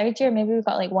second or third year. Maybe we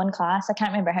got like one class. I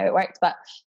can't remember how it worked, but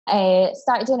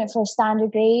started doing it for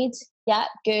standard grade. Yeah,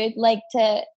 good. Liked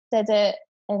it. Did it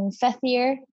in 5th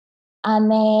year,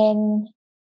 and then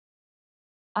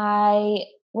I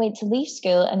went to leave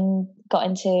school and got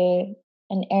into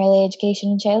an early education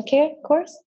and childcare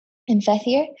course in 5th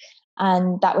year,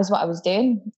 and that was what I was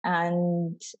doing.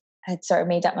 And I'd sort of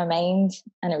made up my mind,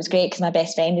 and it was great because my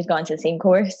best friend had gone to the same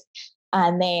course.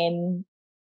 And then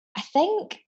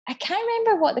I can't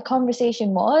remember what the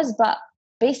conversation was, but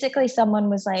basically someone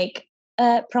was like,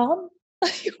 prom?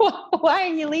 Why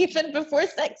are you leaving before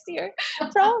 6th year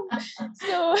prom?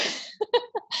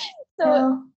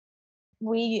 So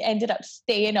we ended up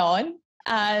staying on,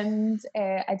 and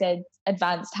I did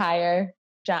advanced higher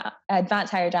drama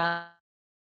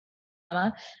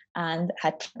and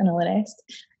had an honest.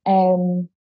 And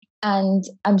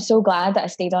I'm so glad that I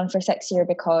stayed on for 6th year,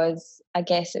 because I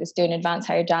guess it was doing advanced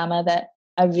higher drama that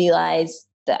I realised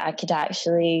that I could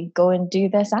actually go and do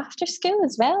this after school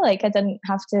as well. Like I didn't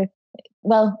have to,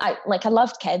 well, I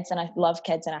loved kids, and I love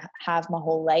kids, and I have my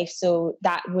whole life. So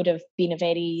that would have been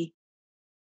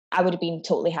I would have been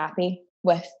totally happy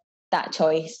with that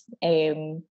choice.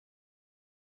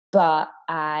 But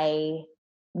I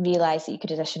realised that you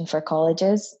could audition for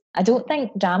colleges. I don't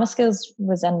think drama schools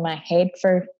was in my head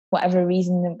for whatever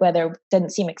reason, whether it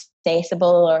didn't seem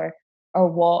accessible or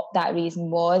what that reason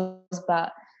was,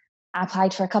 but I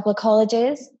applied for a couple of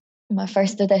colleges. My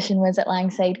first audition was at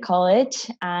Langside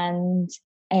College, and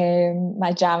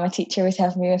my drama teacher was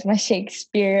helping me with my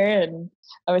Shakespeare, and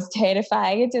I was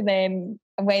terrified. And then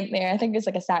I went there, I think it was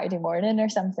like a Saturday morning or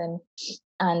something,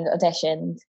 and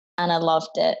auditioned, and I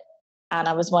loved it. And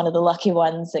I was one of the lucky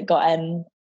ones that got in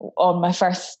on my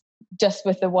first, just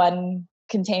with the one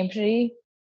contemporary.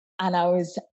 And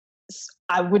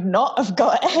I would not have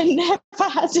got in if I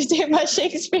had to do my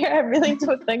Shakespeare. I really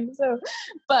don't think so.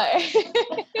 But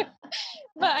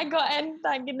I got in,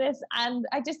 thank goodness. And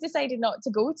I just decided not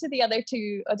to go to the other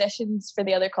 2 auditions for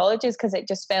the other colleges, because it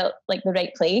just felt like the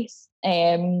right place.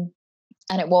 And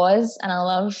it was, and I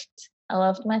loved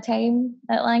my time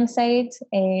at Langside.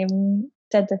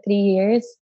 Did the 3 years,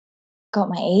 got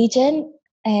my agent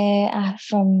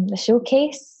from the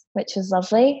showcase, which was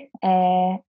lovely.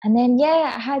 And then,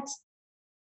 I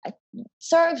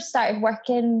sort of started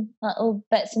working little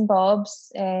bits and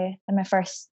bobs in my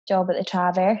first job at the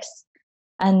Traverse,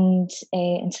 and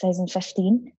in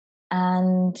 2015.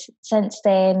 And since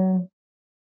then,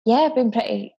 I've been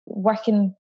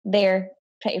working there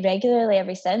pretty regularly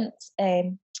ever since.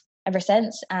 And I'm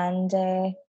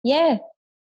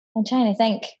trying to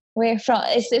think where from.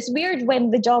 It's weird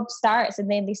when the job starts and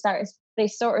then they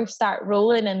sort of start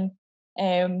rolling,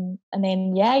 and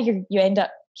then you end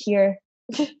up here.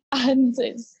 And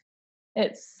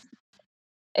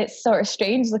it's sort of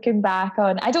strange looking back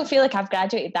on. I don't feel like I've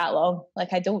graduated that long.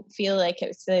 Like I don't feel like it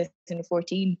was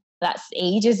 2014. That's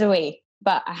ages away.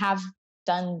 But I have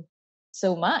done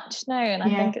so much now, and I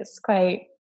think it's quite.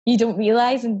 You don't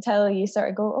realise until you sort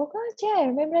of go, oh God, yeah, I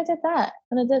remember I did that,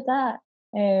 and I did that.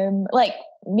 Like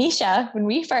Misha, when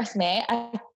we first met,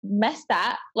 I missed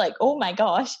that. Like, oh my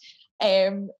gosh.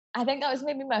 I think that was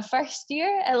maybe my first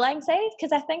year at Langside,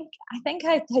 because I think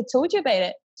I had told you about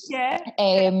it. Yeah.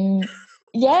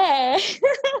 Yeah.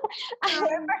 I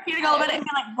remember hearing all about it and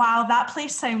being like, wow, that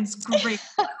place sounds great.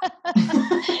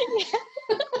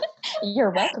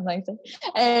 You're welcome, Langside.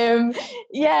 So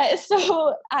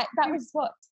that was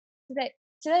what?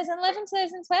 2011,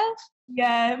 2012?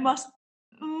 Yeah, it must.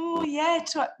 Oh, yeah.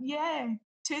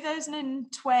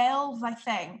 2012, I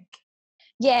think.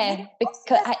 Yeah,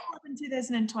 because in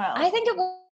 2012. I think it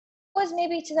was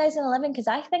maybe 2011, because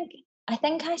I think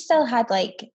I still had,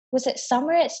 like, was it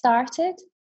summer it started?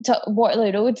 To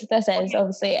Waterloo Road, this is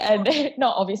obviously, and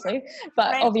not obviously,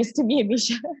 but right. Obvious to me and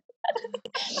Misha.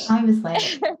 I was like,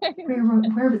 where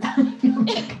was that?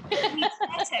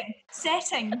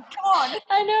 setting, come on.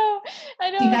 I know.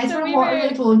 You guys were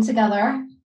Waterloo Road together.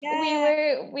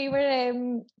 Yeah. We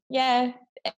were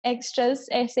extras,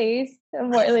 essays on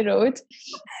Waterloo Road.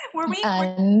 Were you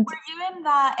in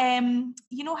that,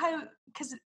 you know how,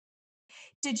 because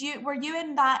were you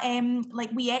in that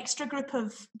like wee extra group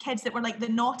of kids that were like the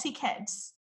naughty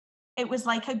kids? It was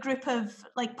like a group of,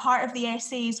 like, part of the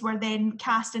essays were then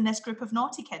cast in this group of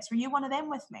naughty kids. Were you one of them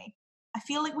with me? I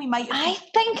feel like we might have. I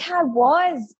think I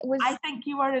was. I think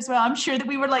you were as well. I'm sure that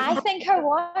we were like. I think I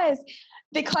was,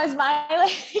 because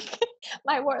my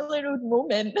Waterloo Road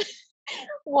moment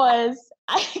was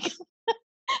I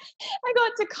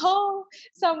got to call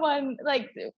someone, like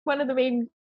one of the main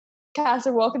cast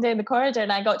are walking down the corridor,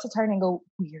 and I got to turn and go,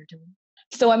 weirdo.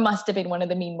 So I must have been one of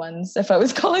the mean ones if I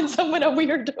was calling someone a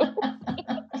weirdo.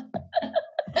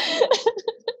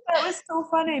 That was so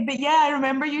funny. But yeah, I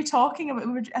remember you talking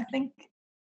about, I think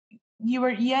you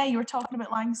were talking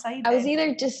about Langside. I was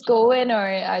either just going, or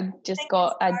I just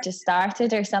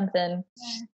started or something.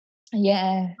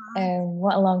 Yeah.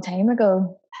 What a long time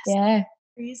ago. Yeah.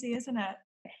 Crazy, isn't it?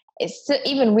 It's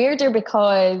even weirder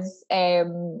because I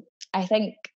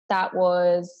think that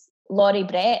was Laurie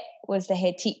Brett was the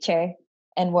head teacher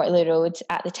in Waterloo Road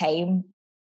at the time,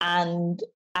 and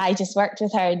I just worked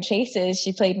with her in Traces.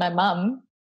 She played my mum.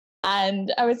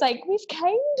 And I was like, we've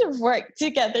kind of worked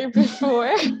together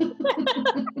before.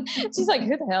 She's like,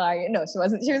 who the hell are you? No, she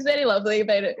wasn't. She was very lovely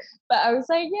about it. But I was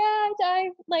like, yeah,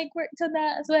 I like worked on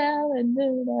that as well.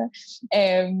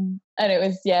 And it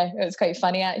was quite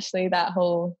funny actually, that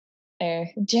whole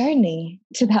journey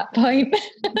to that point.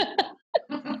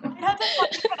 I had a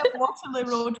funny kind of Waterloo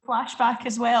Road flashback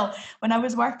as well. When I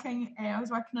was working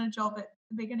on a job at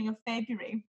the beginning of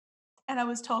February. And I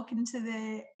was talking to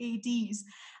the ADs,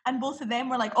 and both of them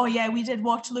were like, oh yeah, we did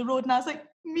Waterloo Road. And I was like,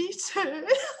 me too.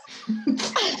 They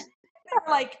were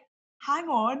like, hang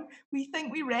on, we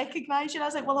think we recognise you. And I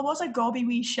was like, well, I was a gobby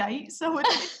wee shite, so I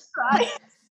wouldn't try.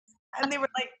 And they were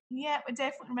like, yeah, we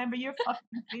definitely remember your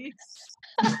fucking face.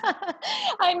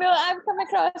 I know, I've come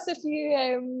across a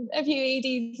few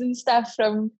ADs and stuff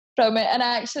from it. And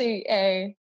actually,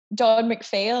 John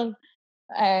McPhail,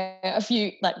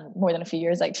 more than a few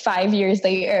years, like 5 years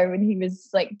later, when he was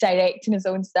like directing his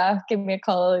own stuff, gave me a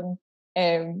call,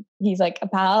 and he's like a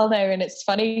pal now. And it's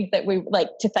funny that we like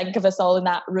to think of us all in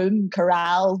that room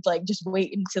corralled, like just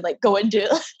waiting to like go and do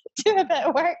a bit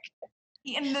of work,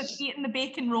 eating the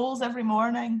bacon rolls every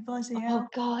morning. Oh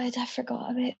god, I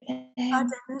forgot about them. I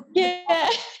didn't. Yeah.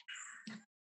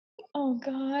 Oh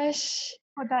gosh.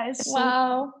 Oh, that is so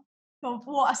wow. Oh,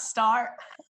 what a start.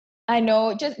 I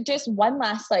know. Just one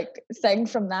last like thing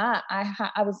from that.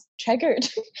 I was triggered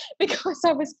because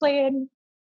I was playing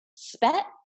Spit. Have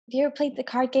you ever played the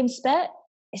card game Spit?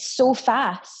 It's so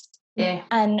fast. Yeah.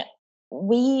 And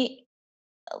we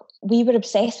were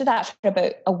obsessed with that for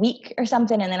about a week or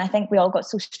something, and then I think we all got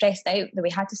so stressed out that we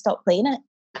had to stop playing it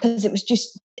because it was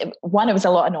just it was a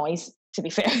lot of noise, to be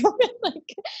fair.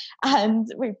 And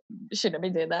we shouldn't have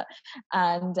been doing that.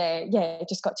 And it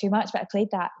just got too much. But I played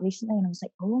that recently and I was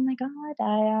like, oh my god,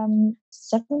 I am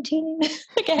 17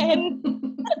 again.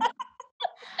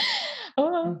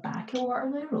 Oh. Back at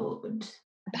Waterloo Road.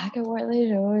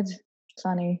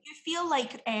 Funny. Do you feel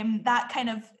like that kind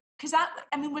of, because that,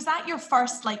 I mean, was that your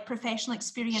first like professional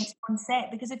experience on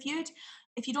set? Because if you'd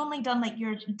only done like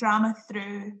your drama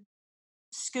through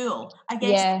school, I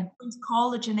guess going to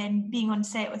college and then being on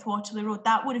set with Waterloo Road,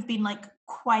 that would have been like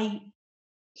quite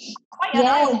an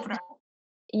eye-opener.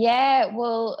 Yeah,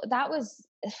 well, that was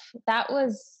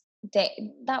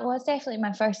definitely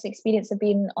my first experience of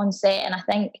being on set, and I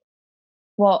think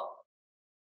what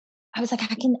I was like, I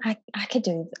could do that. I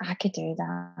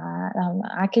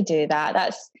could do that.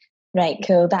 That's right,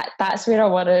 cool. That's where I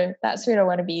want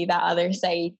to be. That other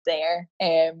side there.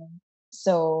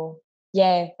 So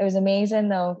yeah, it was amazing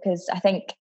though, because I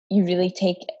think you really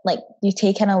take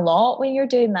in a lot when you're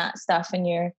doing that stuff, and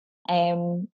you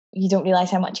don't realize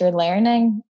how much you're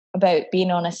learning about being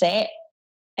on a set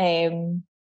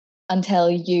until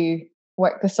you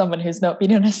work with someone who's not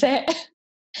been on a set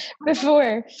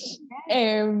before.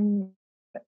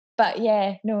 But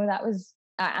yeah, no, that was,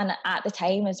 and at the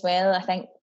time as well, I think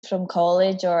from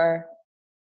college or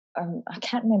I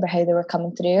can't remember how they were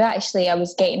coming through. Actually, I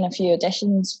was getting a few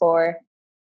auditions for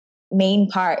main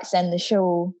parts in the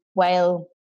show while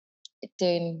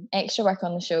doing extra work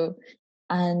on the show,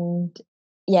 and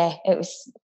yeah, it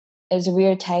was a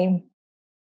weird time,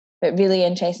 but really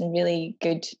interesting, really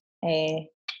good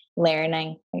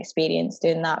learning experience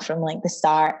doing that from like the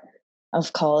start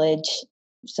of college.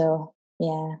 So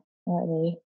yeah,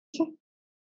 really.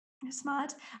 It's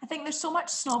mad. I think there's so much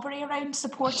snobbery around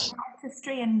supporting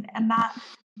artistry and that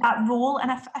role,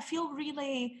 and I feel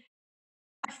really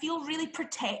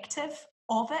protective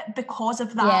of it because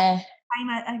of that.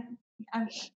 Yeah.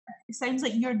 It sounds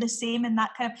like you're the same in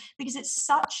that kind of, because it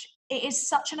is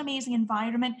such an amazing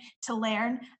environment to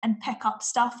learn and pick up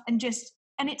stuff, and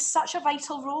it's such a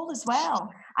vital role as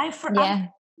well. I'm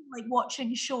like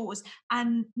watching shows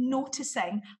and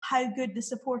noticing how good the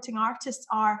supporting artists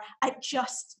are at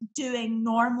just doing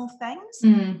normal things.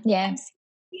 And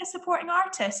see a supporting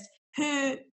artist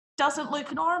who doesn't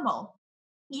look normal,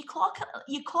 you clock it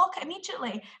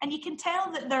immediately, and you can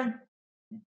tell that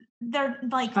they're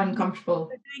like uncomfortable.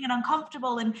 They're doing it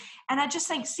uncomfortable, and I just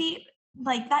think, see,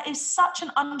 like that is such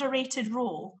an underrated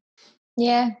role.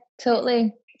 Yeah,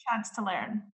 totally. Chance to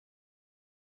learn.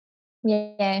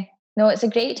 Yeah, no, it's a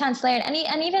great chance to learn, and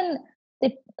even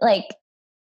like,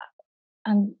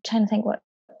 I'm trying to think what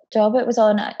job it was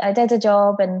on. I did a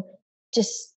job, and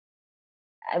just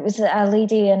it was a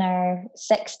lady in her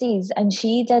 60s, and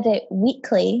she did it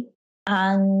weekly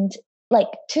and like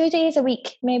 2 days a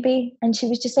week maybe, and she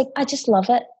was just like, I just love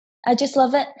it.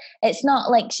 It's not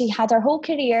like she had her whole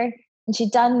career and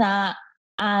she'd done that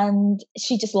and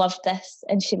she just loved this,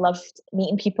 and she loved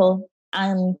meeting people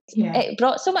and it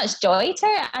brought so much joy to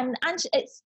her, and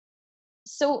it's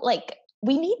so like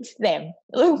we need them.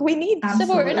 We need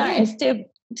supporting artists to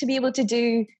be able to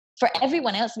do, for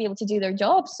everyone else to be able to do their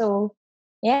job. So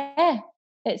yeah,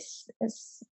 it's a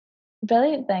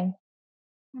brilliant thing.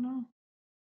 I know.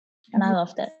 And I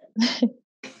loved it.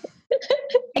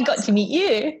 I got to meet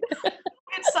you. We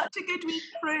had such a good wee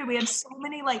crew. We had so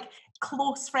many like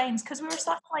close friends because we were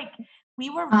such like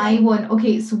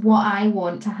so what I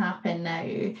want to happen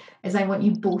now is I want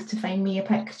you both to find me a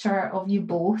picture of you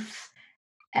both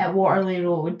at Waterloo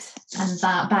Road, and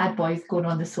that bad boy's going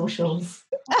on the socials.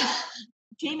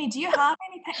 Jamie, do you have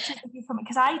any pictures of you from it?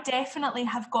 Because I definitely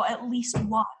have got at least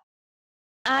one.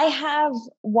 I have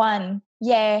one,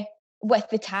 with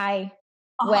the tie.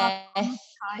 With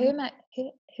who am I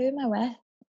with?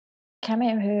 Can't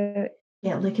remember who.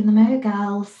 Yeah, look in the mirror,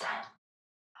 girls.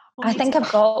 Well, I think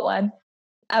I've got one.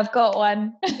 Have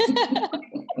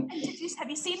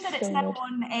you seen that it's now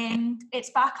on?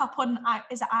 It's back up on.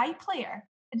 Is it iPlayer?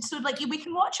 And so, like, we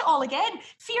can watch it all again.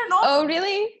 Fear not. Oh,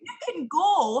 really? You can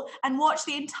go and watch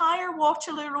the entire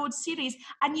Waterloo Road series,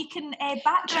 and you can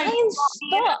background.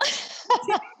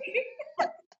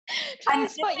 Try and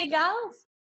spot you gals.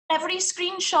 Every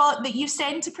screenshot that you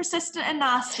send to Persistent and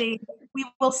Nasty, we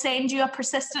will send you a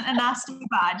Persistent and Nasty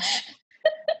badge.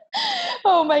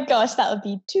 Oh my gosh, that would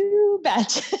be too bad.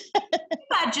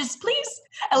 Badges, please.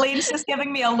 Elaine's just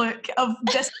giving me a look of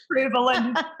disapproval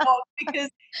and because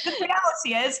the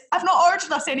reality is I've not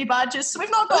ordered us any badges, so we've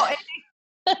not got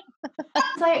any.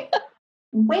 It's like,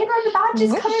 where are the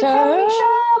badges coming from, Misha?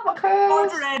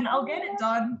 Ordering, I'll get it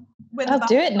done. I'll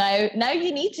do it now. Now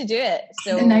you need to do it.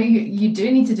 So now you do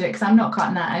need to do it because I'm not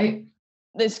cutting that out.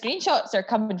 The screenshots are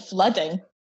coming flooding.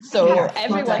 So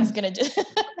everyone's going to do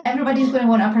Everybody's going to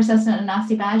want a Persistent and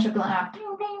Nasty badge. They'll be like,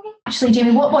 actually,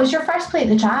 Jamie, what was your first play at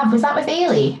the Trav? Was that with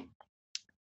Ailey?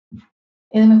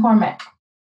 Ailey McCormick?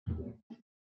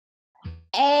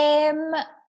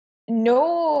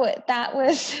 No, that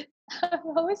was... I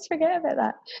always forget about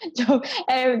that. So,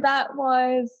 that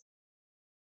was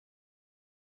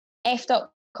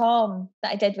F.com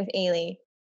that I did with Ailey.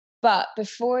 But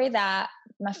before that,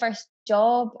 my first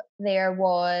job there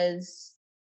was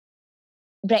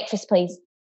Breakfast Please.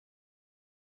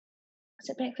 Was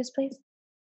it Breakfast Please?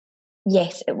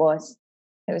 Yes, it was.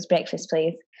 It was Breakfast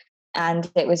Please.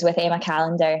 And it was with Emma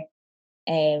Callender.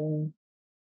 And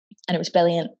it was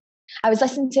brilliant. I was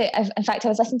listening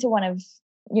to one of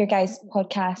your guys'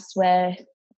 podcasts where I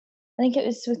think it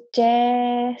was with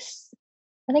Jess.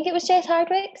 I think it was Jess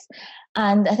Hardwicks.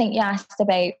 And I think you asked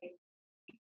about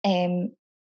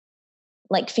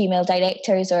like female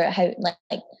directors or how like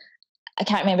I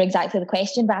can't remember exactly the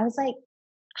question, but I was like,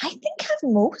 I think I've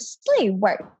mostly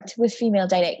worked with female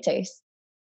directors.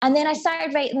 And then I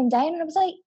started writing them down and I was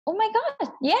like, oh my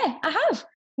God, yeah, I have.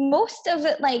 Most of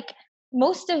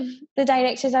the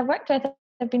directors I've worked with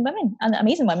have been women, and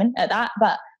amazing women at that.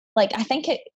 But like, I think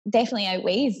it definitely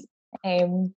outweighs.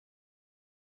 The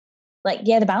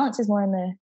balance is more on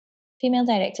the female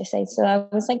director side. So I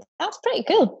was like, that's pretty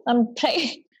cool. I'm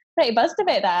pretty buzzed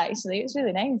about that. Actually, it was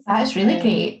really nice. That's really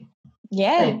great.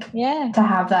 Yeah, to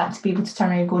have that, to be able to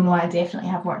turn around and go, no, I definitely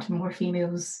have worked with more female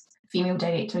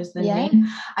directors than men.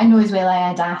 I know as well. I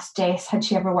had asked Jess, had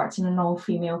she ever worked in an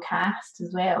all-female cast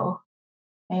as well?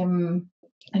 And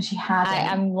she had.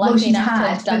 I'm lucky enough to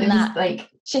have done that. Like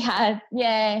she had,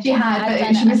 She had,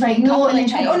 but she was like, no, and then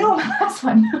she went, oh no, that's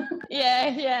one.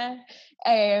 Yeah.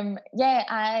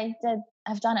 I did.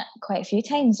 I've done it quite a few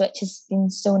times, which has been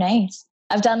so nice.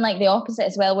 I've done like the opposite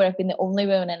as well, where I've been the only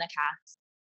woman in a cast.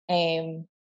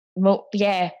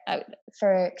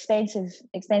 For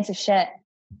expensive shit,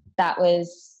 that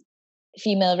was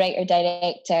female writer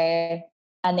director,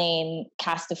 and then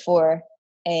cast of 4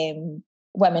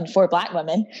 women, 4 black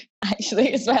women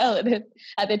actually as well at the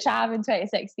Trav in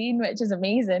 2016, which is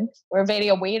amazing. We're very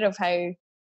aware of how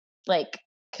like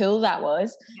cool that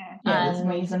was. Yeah, it's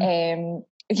amazing.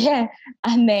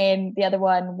 And then the other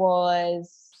one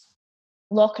was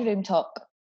Locker Room Talk.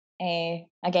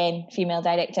 Again, female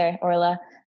director Orla,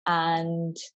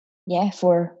 and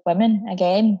 4 women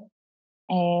again.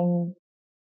 And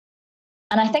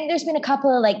I think there's been a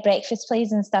couple of like breakfast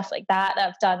plays and stuff like that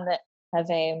I've done that have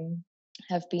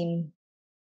been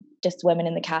just women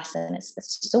in the cast, and it's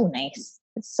so nice.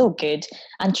 It's so good.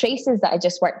 And Traces that I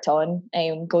just worked on,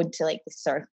 going to like the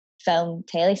sort of film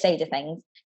telly side of things,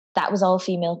 that was all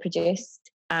female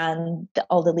produced, and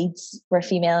all the leads were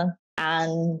female,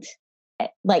 and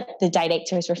like the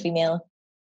directors were female,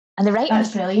 and the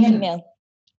writers were female.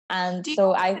 And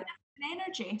so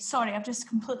energy. Sorry, I've just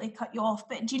completely cut you off.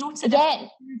 But do you notice a different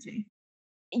energy?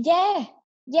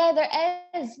 Yeah, there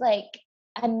is, like,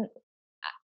 and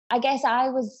I guess I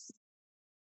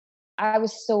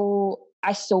so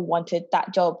wanted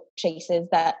that job, Traces,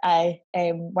 that I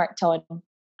worked on,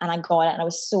 and I got it, and I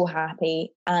was so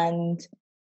happy. And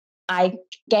I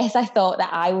guess I thought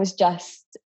that I was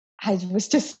just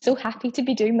so happy to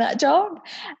be doing that job,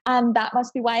 and that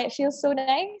must be why it feels so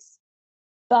nice.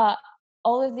 But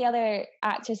all of the other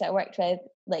actors that I worked with,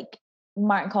 like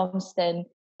Martin Compston,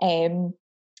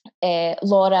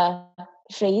 Laura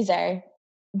Fraser,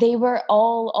 they were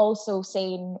all also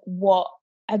saying what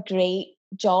a great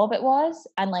job it was,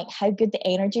 and like how good the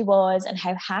energy was and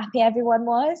how happy everyone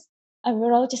was. And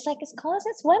we're all just like, it's cause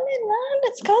it's women, man.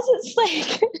 It's cause it's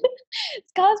like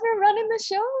it's cause we're running the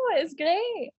show. It's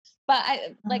great. But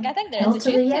I think there is a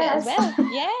truth to it as well.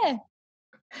 Yeah.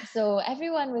 So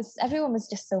everyone was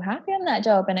just so happy on that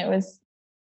job, and it was,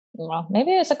 well,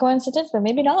 maybe it's a coincidence, but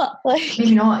maybe not. Like,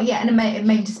 maybe not. Yeah, and it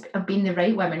might just have been the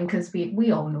right women, because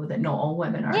we all know that not all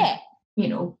women are. Yeah. You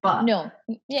know, but no.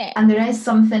 Yeah. And there is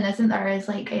something, isn't there? Is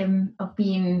like of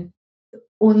being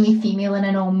only female in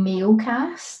an all male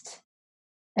cast.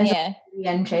 Yeah. Really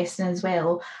interesting as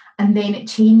well. And then it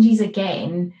changes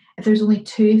again if there's only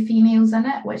 2 females in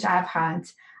it, which I've had,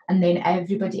 and then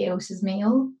everybody else is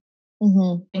male,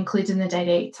 including the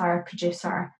director,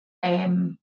 producer,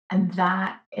 and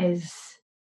that is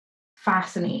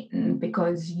fascinating,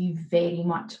 because you very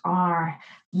much are.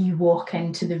 You walk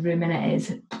into the room and it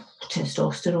is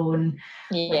testosterone.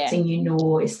 Yeah. And you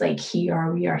know, it's like,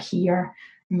 here we are here,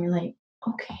 and you're like,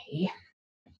 okay.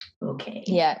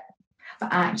 Yeah. But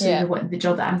actually, the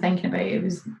job that I'm thinking about, it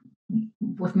was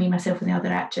with me, myself, and the other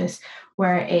actress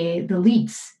were the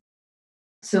leads.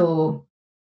 So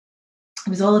it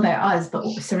was all about us, but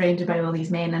surrounded by all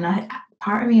these men. And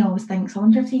part of me always thinks, I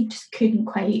wonder if they just couldn't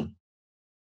quite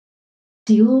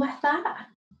deal with that.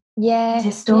 Yeah.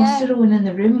 Testosterone in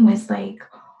the room was like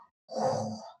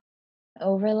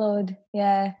overload.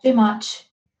 Yeah. Too much.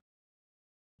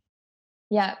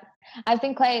 Yeah. I've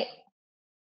been quite.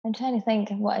 I'm trying to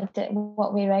think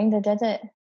what way round I did it.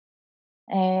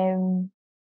 I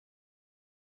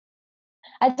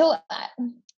don't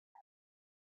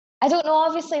know.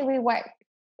 Obviously, we work,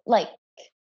 like,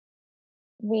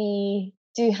 we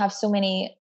do have so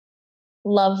many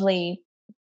lovely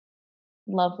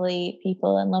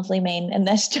people and lovely men in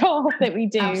this job that we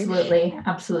do. Absolutely.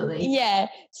 Yeah.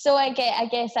 So I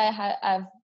guess I've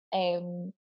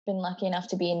been lucky enough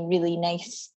to be in really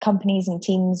nice companies and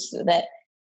teams that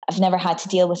I've never had to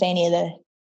deal with any of the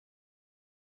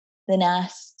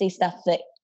nasty stuff that,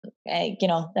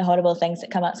 the horrible things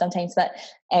that come up sometimes. But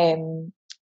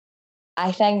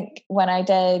I think when I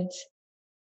did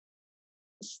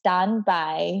Stand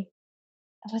By,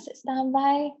 was it Stand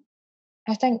By?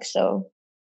 I think so.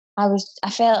 I was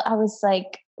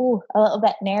like, a little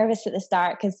bit nervous at the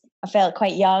start, because I felt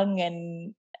quite young,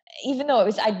 and even though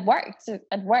I'd worked.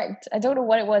 I don't know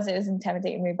what it was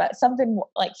intimidating me, but something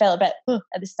like felt a bit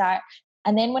at the start.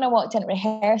 And then when I walked in at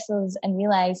rehearsals and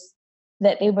realised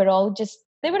that they were all just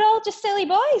silly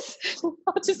boys,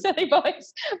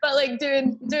 but like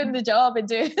doing the job and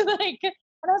doing like,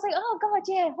 and I was like, oh God,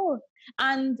 yeah,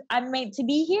 and I'm meant to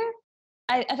be here.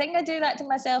 I think I do that to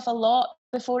myself a lot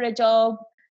before a job.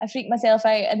 I freak myself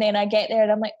out, and then I get there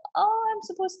and I'm like, oh, I'm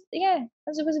supposed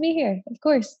to be here, of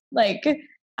course. Like,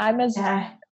 I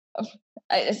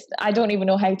don't even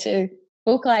know how to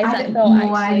vocalize that thought.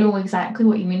 No, I know exactly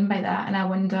what you mean by that, and I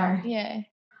wonder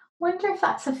if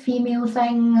that's a female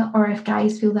thing, or if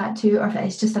guys feel that too, or if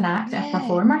it's just an active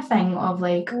performer thing of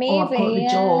like, maybe, I've got the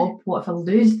job, what if I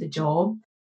lose the job?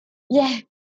 Yeah.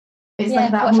 It's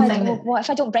like that whole thing. What if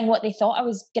I don't bring what they thought I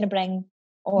was going to bring?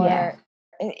 Or,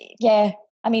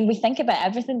 I mean, we think about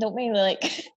everything, don't we?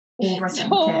 Like,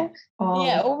 overthink it.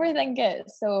 Overthink it.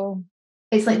 So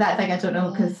it's like that thing, I don't know,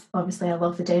 because obviously I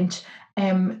love the Dench.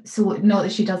 So not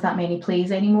that she does that many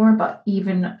plays anymore, but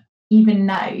even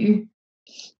now,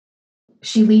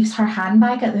 she leaves her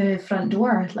handbag at the front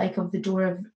door, like of the door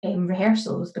of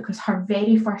rehearsals, because her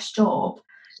very first job,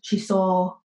 she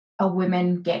saw a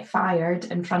woman get fired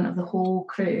in front of the whole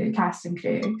cast and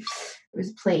crew. It was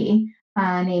a play,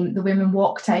 and the women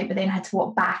walked out, but then had to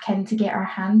walk back in to get her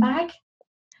handbag.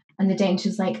 And the Dench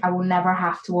was like, I will never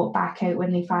have to walk back out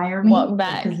when they fire me,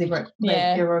 because they were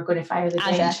they were going to fire the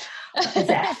Dench. As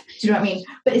if. Do you know what I mean?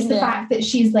 But it's the fact that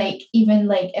she's like, even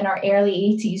like in her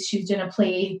early 80s, she was doing a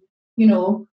play,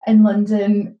 in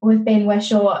London with Ben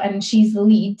Whishaw, and she's the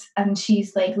lead, and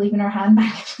she's like leaving her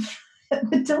handbag at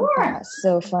the door. That's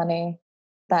so funny.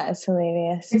 That is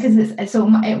hilarious. Because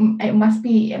it must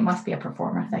be a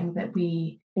performer thing that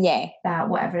that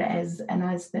whatever it is, and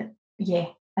us that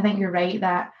I think you're right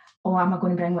that oh, am I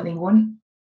going to bring what they want?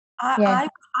 I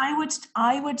would.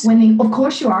 Of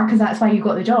course you are, because that's why you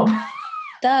got the job.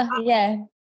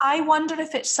 I wonder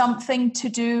if it's something to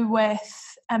do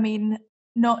with, I mean,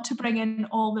 not to bring in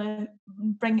all the,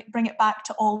 bring it back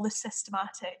to all the systemic,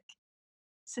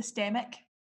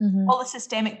 all the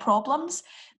systemic problems,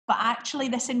 but actually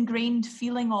this ingrained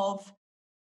feeling of,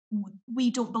 we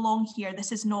don't belong here,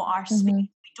 this is not our space, we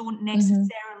don't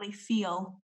necessarily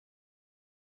feel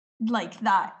like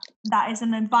that is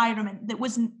an environment that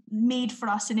wasn't made for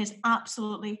us and is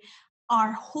absolutely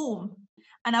our home.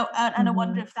 And I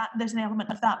wonder if that there's an element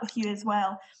of that with you as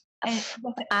well. As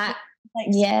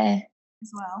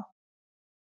well.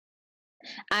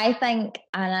 I think,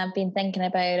 and I've been thinking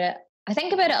about it, I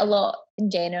think about it a lot in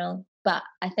general, but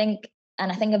I think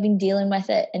I've been dealing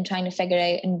with it and trying to figure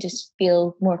out and just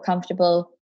feel more comfortable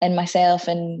in myself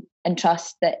and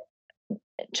trust that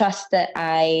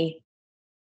I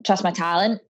trust my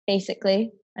talent,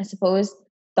 basically, I suppose.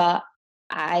 But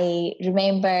I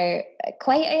remember at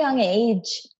quite a young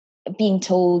age being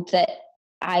told that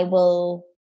I will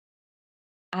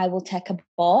tick a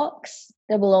box.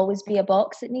 There will always be a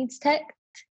box that needs ticked.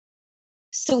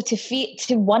 So to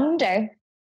wonder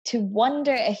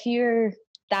if you're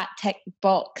that tick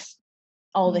box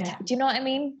all the time. Do you know what I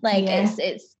mean? Like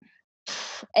it's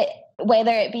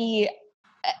whether it be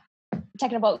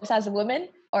ticking a box as a woman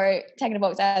or ticking a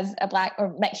box as a Black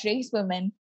or mixed race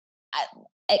woman,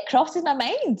 it crosses my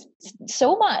mind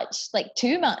so much, like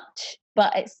too much.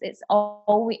 But it's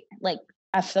always like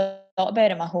I've thought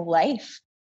about it my whole life,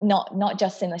 not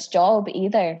just in this job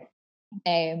either,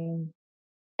 and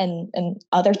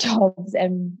other jobs,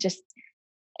 and just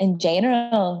in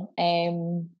general.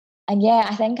 And yeah,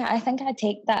 I think I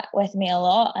take that with me a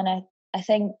lot, and I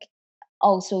think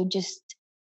also just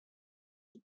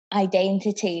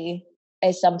identity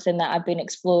is something that I've been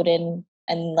exploring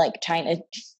and like trying to.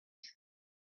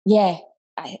 Yeah,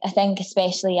 I think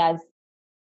especially as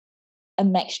a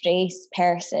mixed race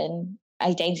person,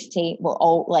 identity will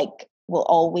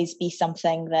always be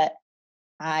something that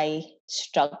I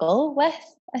struggle with,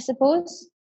 I suppose,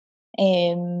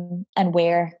 and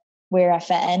where I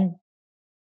fit in.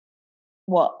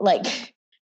 What, like,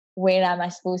 where am I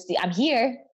supposed to? I'm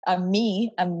here. I'm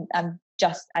me. I'm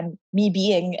me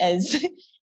being is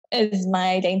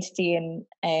my identity, and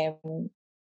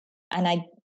I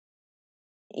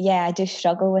do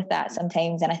struggle with that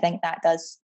sometimes, and I think that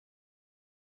does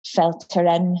filter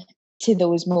in to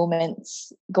those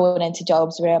moments going into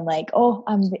jobs where I'm like, oh,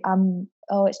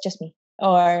 oh, it's just me,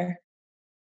 or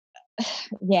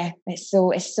yeah, it's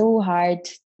so hard.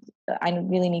 I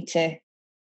really need to.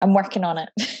 I'm working on it.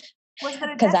 Was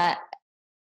there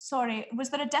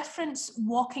a difference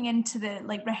walking into the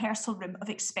rehearsal room of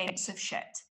expensive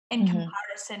shit in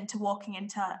comparison to walking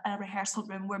into a rehearsal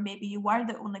room where maybe you were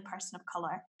the only person of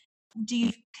colour? Do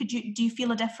you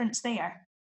feel a difference there?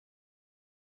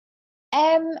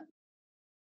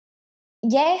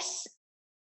 Yes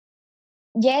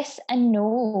and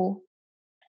no.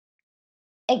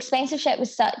 Expensive shit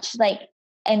was such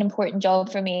an important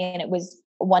job for me, and it was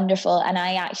wonderful, and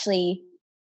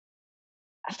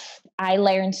I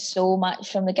learned so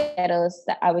much from the girls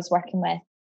that I was working with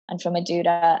and from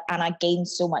Adura, and I gained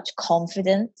so much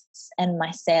confidence in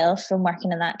myself from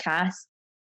working in that cast.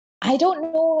 I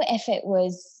don't know if it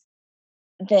was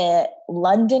the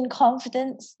London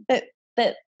confidence that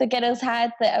the girls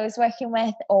had that I was working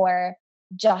with, or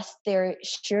just their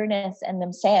sureness in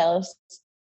themselves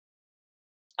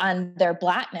and their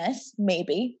Blackness,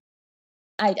 maybe.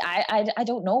 I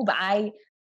don't know, but I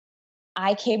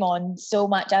came on so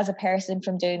much as a person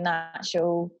from doing that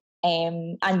show,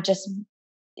 and just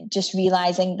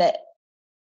realizing that,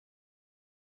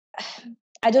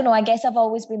 I don't know, I guess I've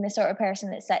always been the sort of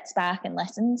person that sits back and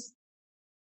listens.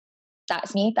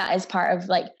 That's me. That is part of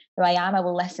who I am. I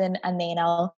will listen, and then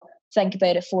I'll think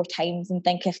about it 4 times and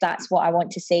think if that's what I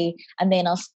want to say, and then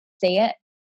I'll say it.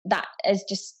 That is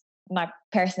just my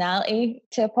personality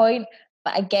to a point.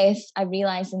 But I guess I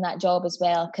realized in that job as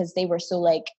well, because they were so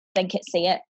think it, say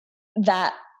it,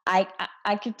 that I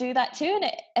could do that too.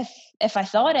 And if I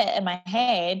thought it in my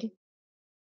head,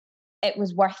 it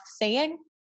was worth saying.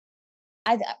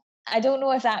 I don't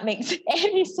know if that makes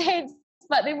any sense,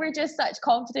 but they were just such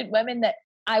confident women that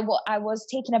I was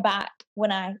taken aback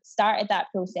when I started that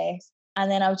process, and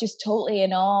then I was just totally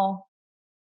in awe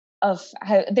of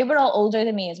how they were all older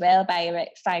than me as well by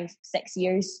 5-6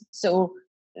 years. So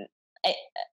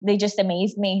they just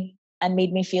amazed me and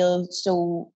made me feel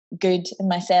so good in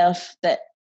myself that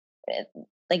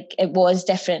it was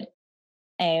different,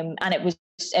 and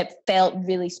it felt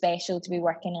really special to be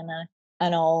working in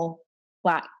an all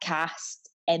Black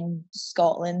cast, in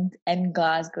Scotland, in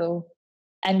Glasgow,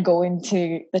 and going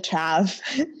to the Trav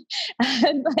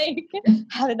and like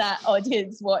having that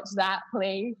audience watch that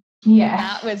play. Yeah.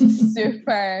 That was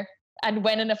super, and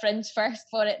winning a Fringe First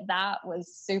for it, that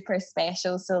was super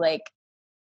special. So like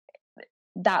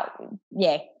that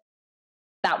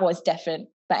was different,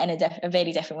 but in a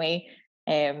very different way.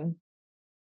 Because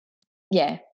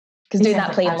doing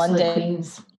that play in London,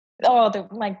 Queens.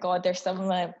 My God, they're some of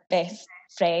my best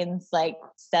friends, like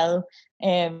still.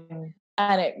 And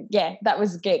that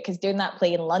was great, because doing that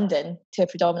play in London to a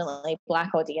predominantly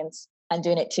Black audience and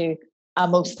doing it to a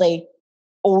mostly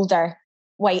older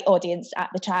white audience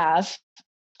at the Trav,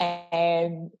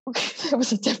 it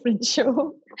was a different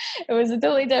show. It was a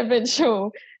totally different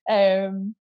show.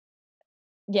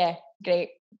 Great.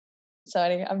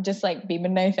 Sorry, I'm just like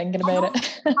beaming now thinking about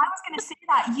it. I was going to say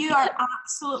that you are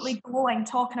absolutely glowing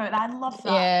talking about that. I love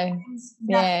that.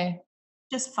 Yeah.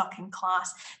 Just fucking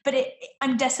class. But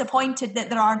I'm disappointed that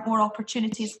there aren't more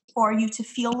opportunities for you to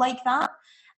feel like that.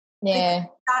 Yeah.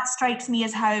 Because that strikes me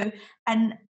as how,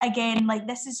 and again, like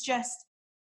this is just,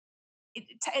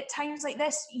 at times like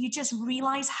this, you just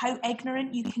realise how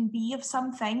ignorant you can be of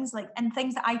some things, like, and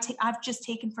things that I've just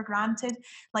taken for granted,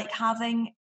 like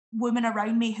having women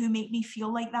around me who make me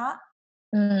feel like that.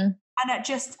 And it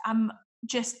just, so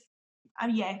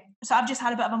I've just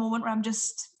had a bit of a moment where I'm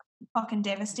just fucking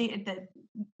devastated that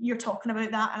you're talking about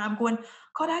that, and I'm going,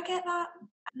 God, I get that,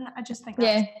 and I just think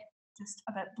that's just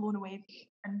a bit blown away,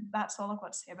 and that's all I've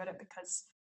got to say about it, because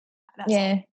that's all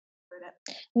about it.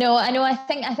 No, I know. I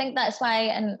think that's why,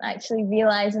 and actually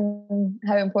realizing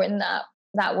how important that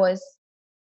was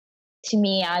to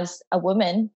me as a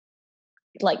woman,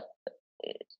 like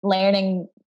learning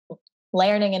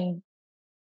and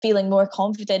feeling more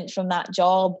confident from that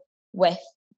job with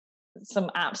some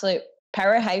absolute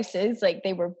powerhouses. Like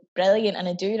they were brilliant, and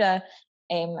Adura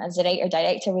as a writer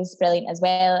director was brilliant as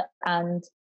well. And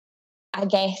I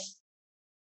guess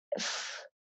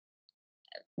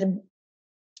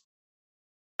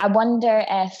I wonder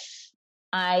if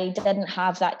I didn't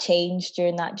have that change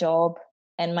during that job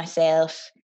in myself,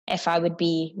 if I would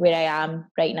be where I am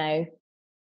right now.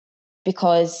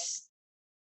 Because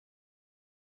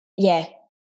I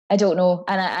don't know.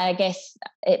 And I guess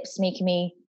it's making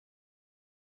me,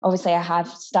 obviously I have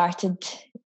started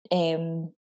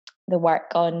the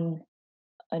work on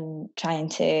trying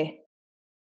to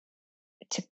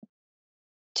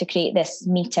create this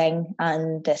meeting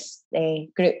and this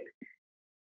group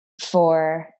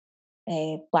for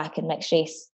Black and mixed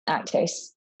race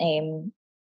actors,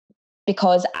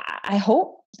 because I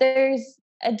hope there's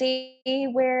a day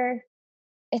where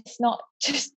it's not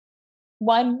just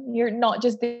one, you're not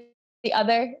just the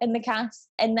other in the cast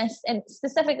in this, and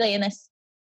specifically in this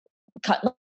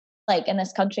in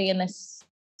this country, in this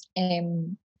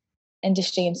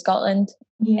industry in Scotland,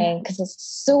 because it's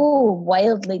so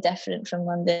wildly different from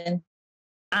London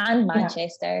and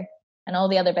Manchester and all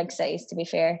the other big cities, to be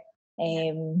fair.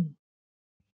 And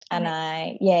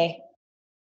it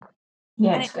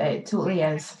totally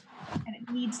is, and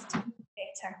it needs to be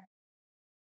better.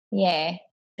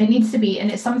 It needs to be,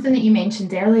 and it's something that you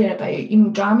mentioned earlier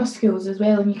about, drama schools as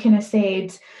well, and you kind of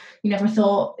said you never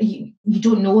thought, you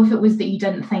don't know if it was that you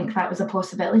didn't think that was a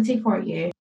possibility for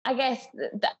you. I guess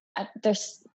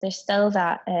there's still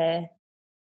that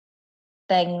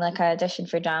thing, like I auditioned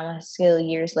for drama school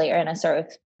years later, and I sort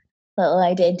of little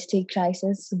identity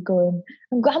crisis, going,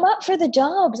 I'm up for the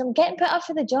jobs, I'm getting put up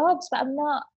for the jobs, but I'm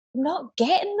not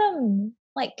getting them.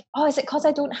 Like, is it because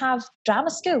I don't have drama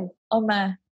school on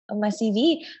my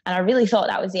CV? And I really thought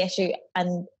that was the issue.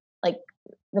 And like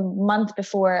the month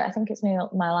before, I think it's maybe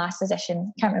my last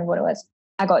audition, can't remember what it was,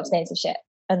 I got expensive shit,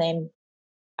 and then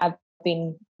I've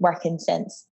been working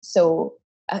since. So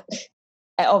it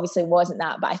obviously wasn't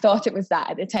that, but I thought it was that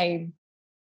at the time.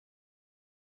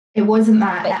 It wasn't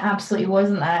that. It absolutely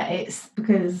wasn't that. It's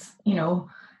because,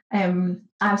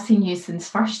 I've seen you since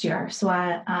first year, so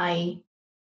I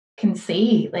can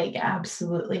say, like, it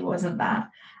absolutely wasn't that.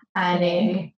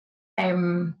 And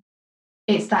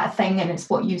it's that thing, and it's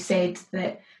what you said,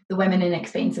 that the Women in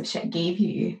Expensive Shit gave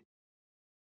you,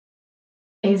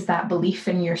 is that belief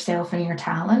in yourself and your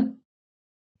talent.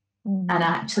 And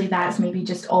actually that's maybe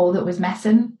just all that was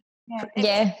missing.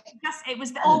 It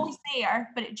was always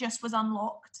there, but it just was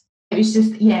unlocked. It was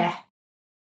just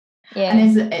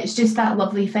and it's just that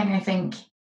lovely thing, I think.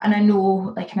 And I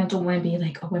know, like, and I don't want to be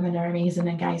like, oh, women are amazing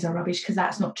and guys are rubbish, because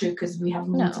that's not true, because we have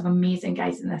loads of amazing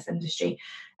guys in this industry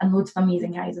and loads of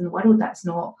amazing guys in the world. That's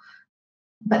not.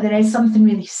 But there is something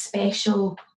really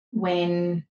special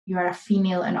when you are a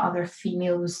female and other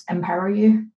females empower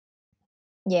you.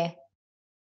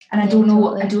 And I don't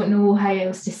know how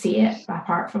else to say it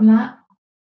apart from that.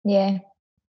 Yeah.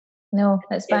 No,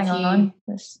 that's bang on.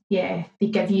 Yeah, they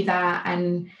give you that,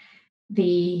 and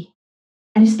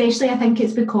especially I think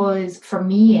it's because, for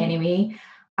me anyway,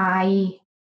 I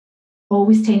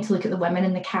always tend to look at the women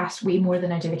in the cast way more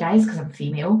than I do the guys because I'm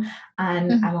female,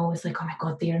 and I'm always like, oh my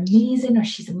god, they're amazing, or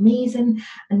she's amazing.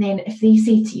 And then if they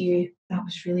say to you, that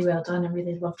was really well done, I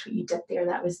really loved what you did there,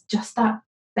 that was just that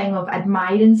thing of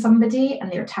admiring somebody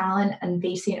and their talent, and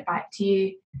they say it back to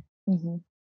you,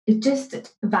 it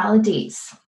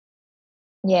validates.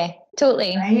 Yeah,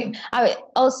 totally. Right? I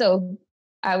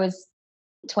was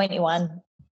 21,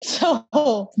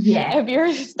 so yeah, if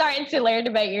you're starting to learn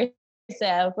about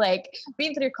yourself, like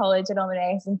being through college and all the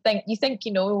rest, and you think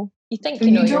you know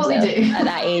totally yourself do. at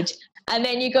that age, and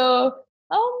then you go,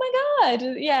 oh my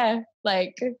god, yeah,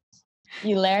 like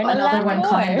you learn a lot one more.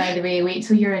 coming, by the way. Wait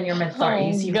till you're in your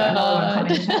mid-30s. You've got another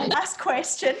one coming. Last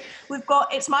question.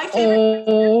 It's my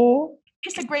favourite.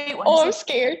 It's a great one. Oh, I'm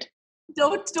scared.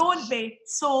 Don't be.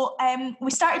 So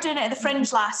we started doing it at the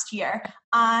Fringe last year,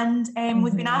 and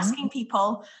we've been asking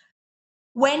people,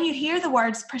 when you hear the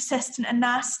words persistent and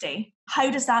nasty, how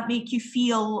does that make you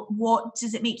feel? What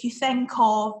does it make you think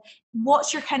of?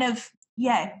 What's your kind of,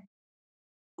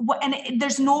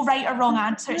 there's no right or wrong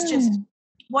answer. It's just,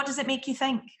 what does it make you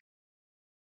think?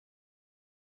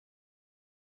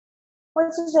 What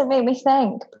does it make me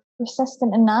think?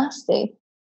 Persistent and nasty.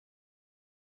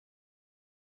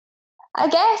 I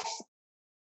guess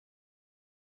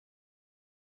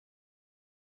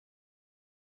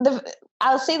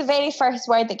I'll say the very first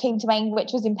word that came to mind,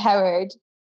 which was empowered,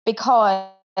 because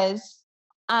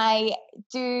I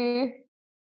do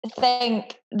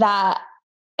think that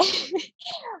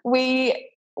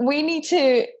we need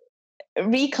to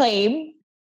reclaim,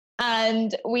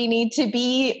 and we need to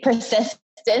be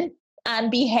persistent and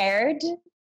be heard,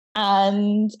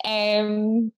 and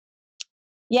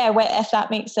if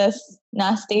that makes us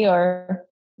nasty or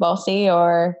bossy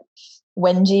or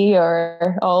whingy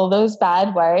or all those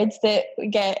bad words that we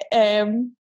get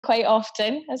quite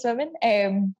often as women,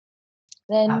 then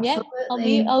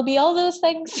Absolutely. I'll be all those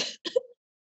things.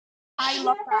 I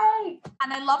love that,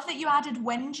 and I love that you added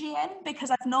whingy in,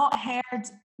 because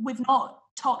we've not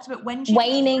talked about whingy.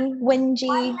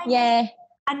 Whining, yeah.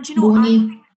 And you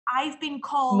know, I've been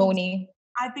called moany.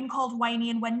 I've been called whiny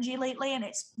and whingy lately, and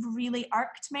it's really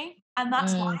irked me. And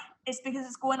that's why. It's because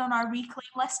it's going on our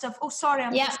reclaim list of, oh, sorry,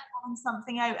 I'm just calling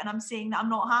something out and I'm saying that I'm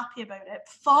not happy about it.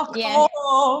 Fuck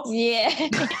off. Yeah.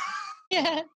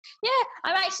 yeah.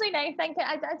 I'm actually now thinking,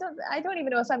 I don't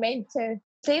even know if I meant to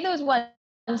say those ones,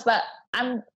 but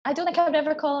I don't think I would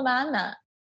ever call a man that.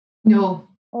 No.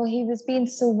 Oh, he was being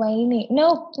so whiny.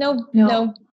 No.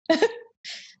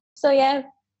 So yeah,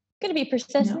 gonna be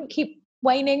persistent, keep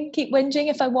whining, keep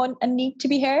whinging if I want and need to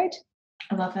be heard.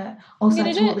 I love it. Also,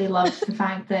 I totally love the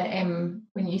fact that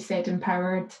when you said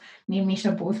empowered, me and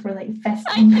Misha both were like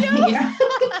fisting in the air.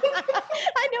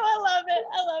 I know, I love it.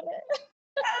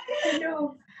 I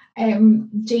know.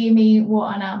 Jamie,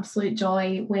 what an absolute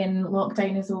joy. When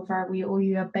lockdown is over, we owe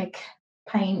you a big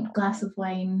pint, glass of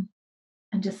wine,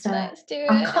 and just a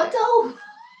cuddle.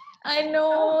 I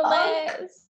know,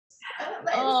 let's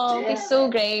it'll be so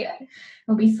great.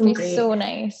 It'll be so great. So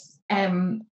nice.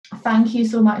 Thank you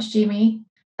so much, Jamie.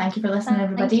 Thank you for listening,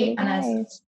 everybody. And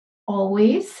as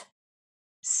always,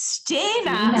 stay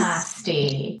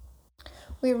nasty.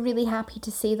 We're really happy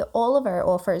to say that all of our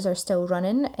offers are still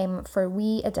running for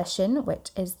We Edition, which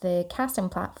is the casting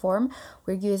platform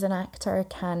where you as an actor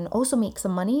can also make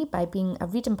some money by being a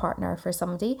reading partner for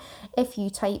somebody. If you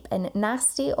type in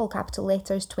nasty, all capital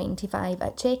letters, 25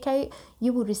 at checkout,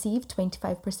 you will receive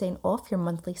 25% off your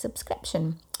monthly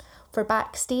subscription. For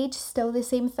Backstage, still the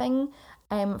same thing.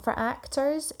 For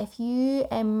actors, if you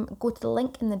go to the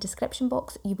link in the description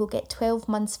box, you will get 12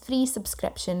 months free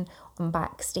subscription on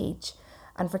Backstage.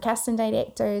 And for casting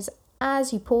directors,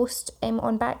 as you post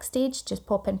on Backstage, just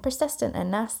pop in persistent and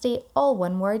nasty, all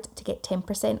one word, to get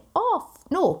 10% off.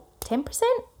 No, 10%?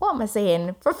 What am I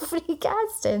saying? For free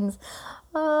castings.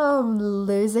 Oh, I'm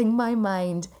losing my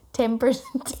mind.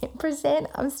 10%,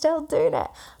 I'm still doing it.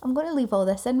 I'm going to leave all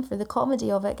this in for the comedy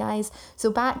of it, guys.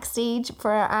 So Backstage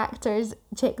for our actors,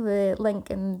 check the link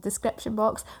in the description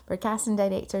box. For casting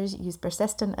directors, use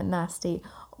persistent and nasty,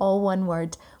 all one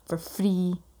word, for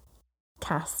free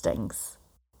castings.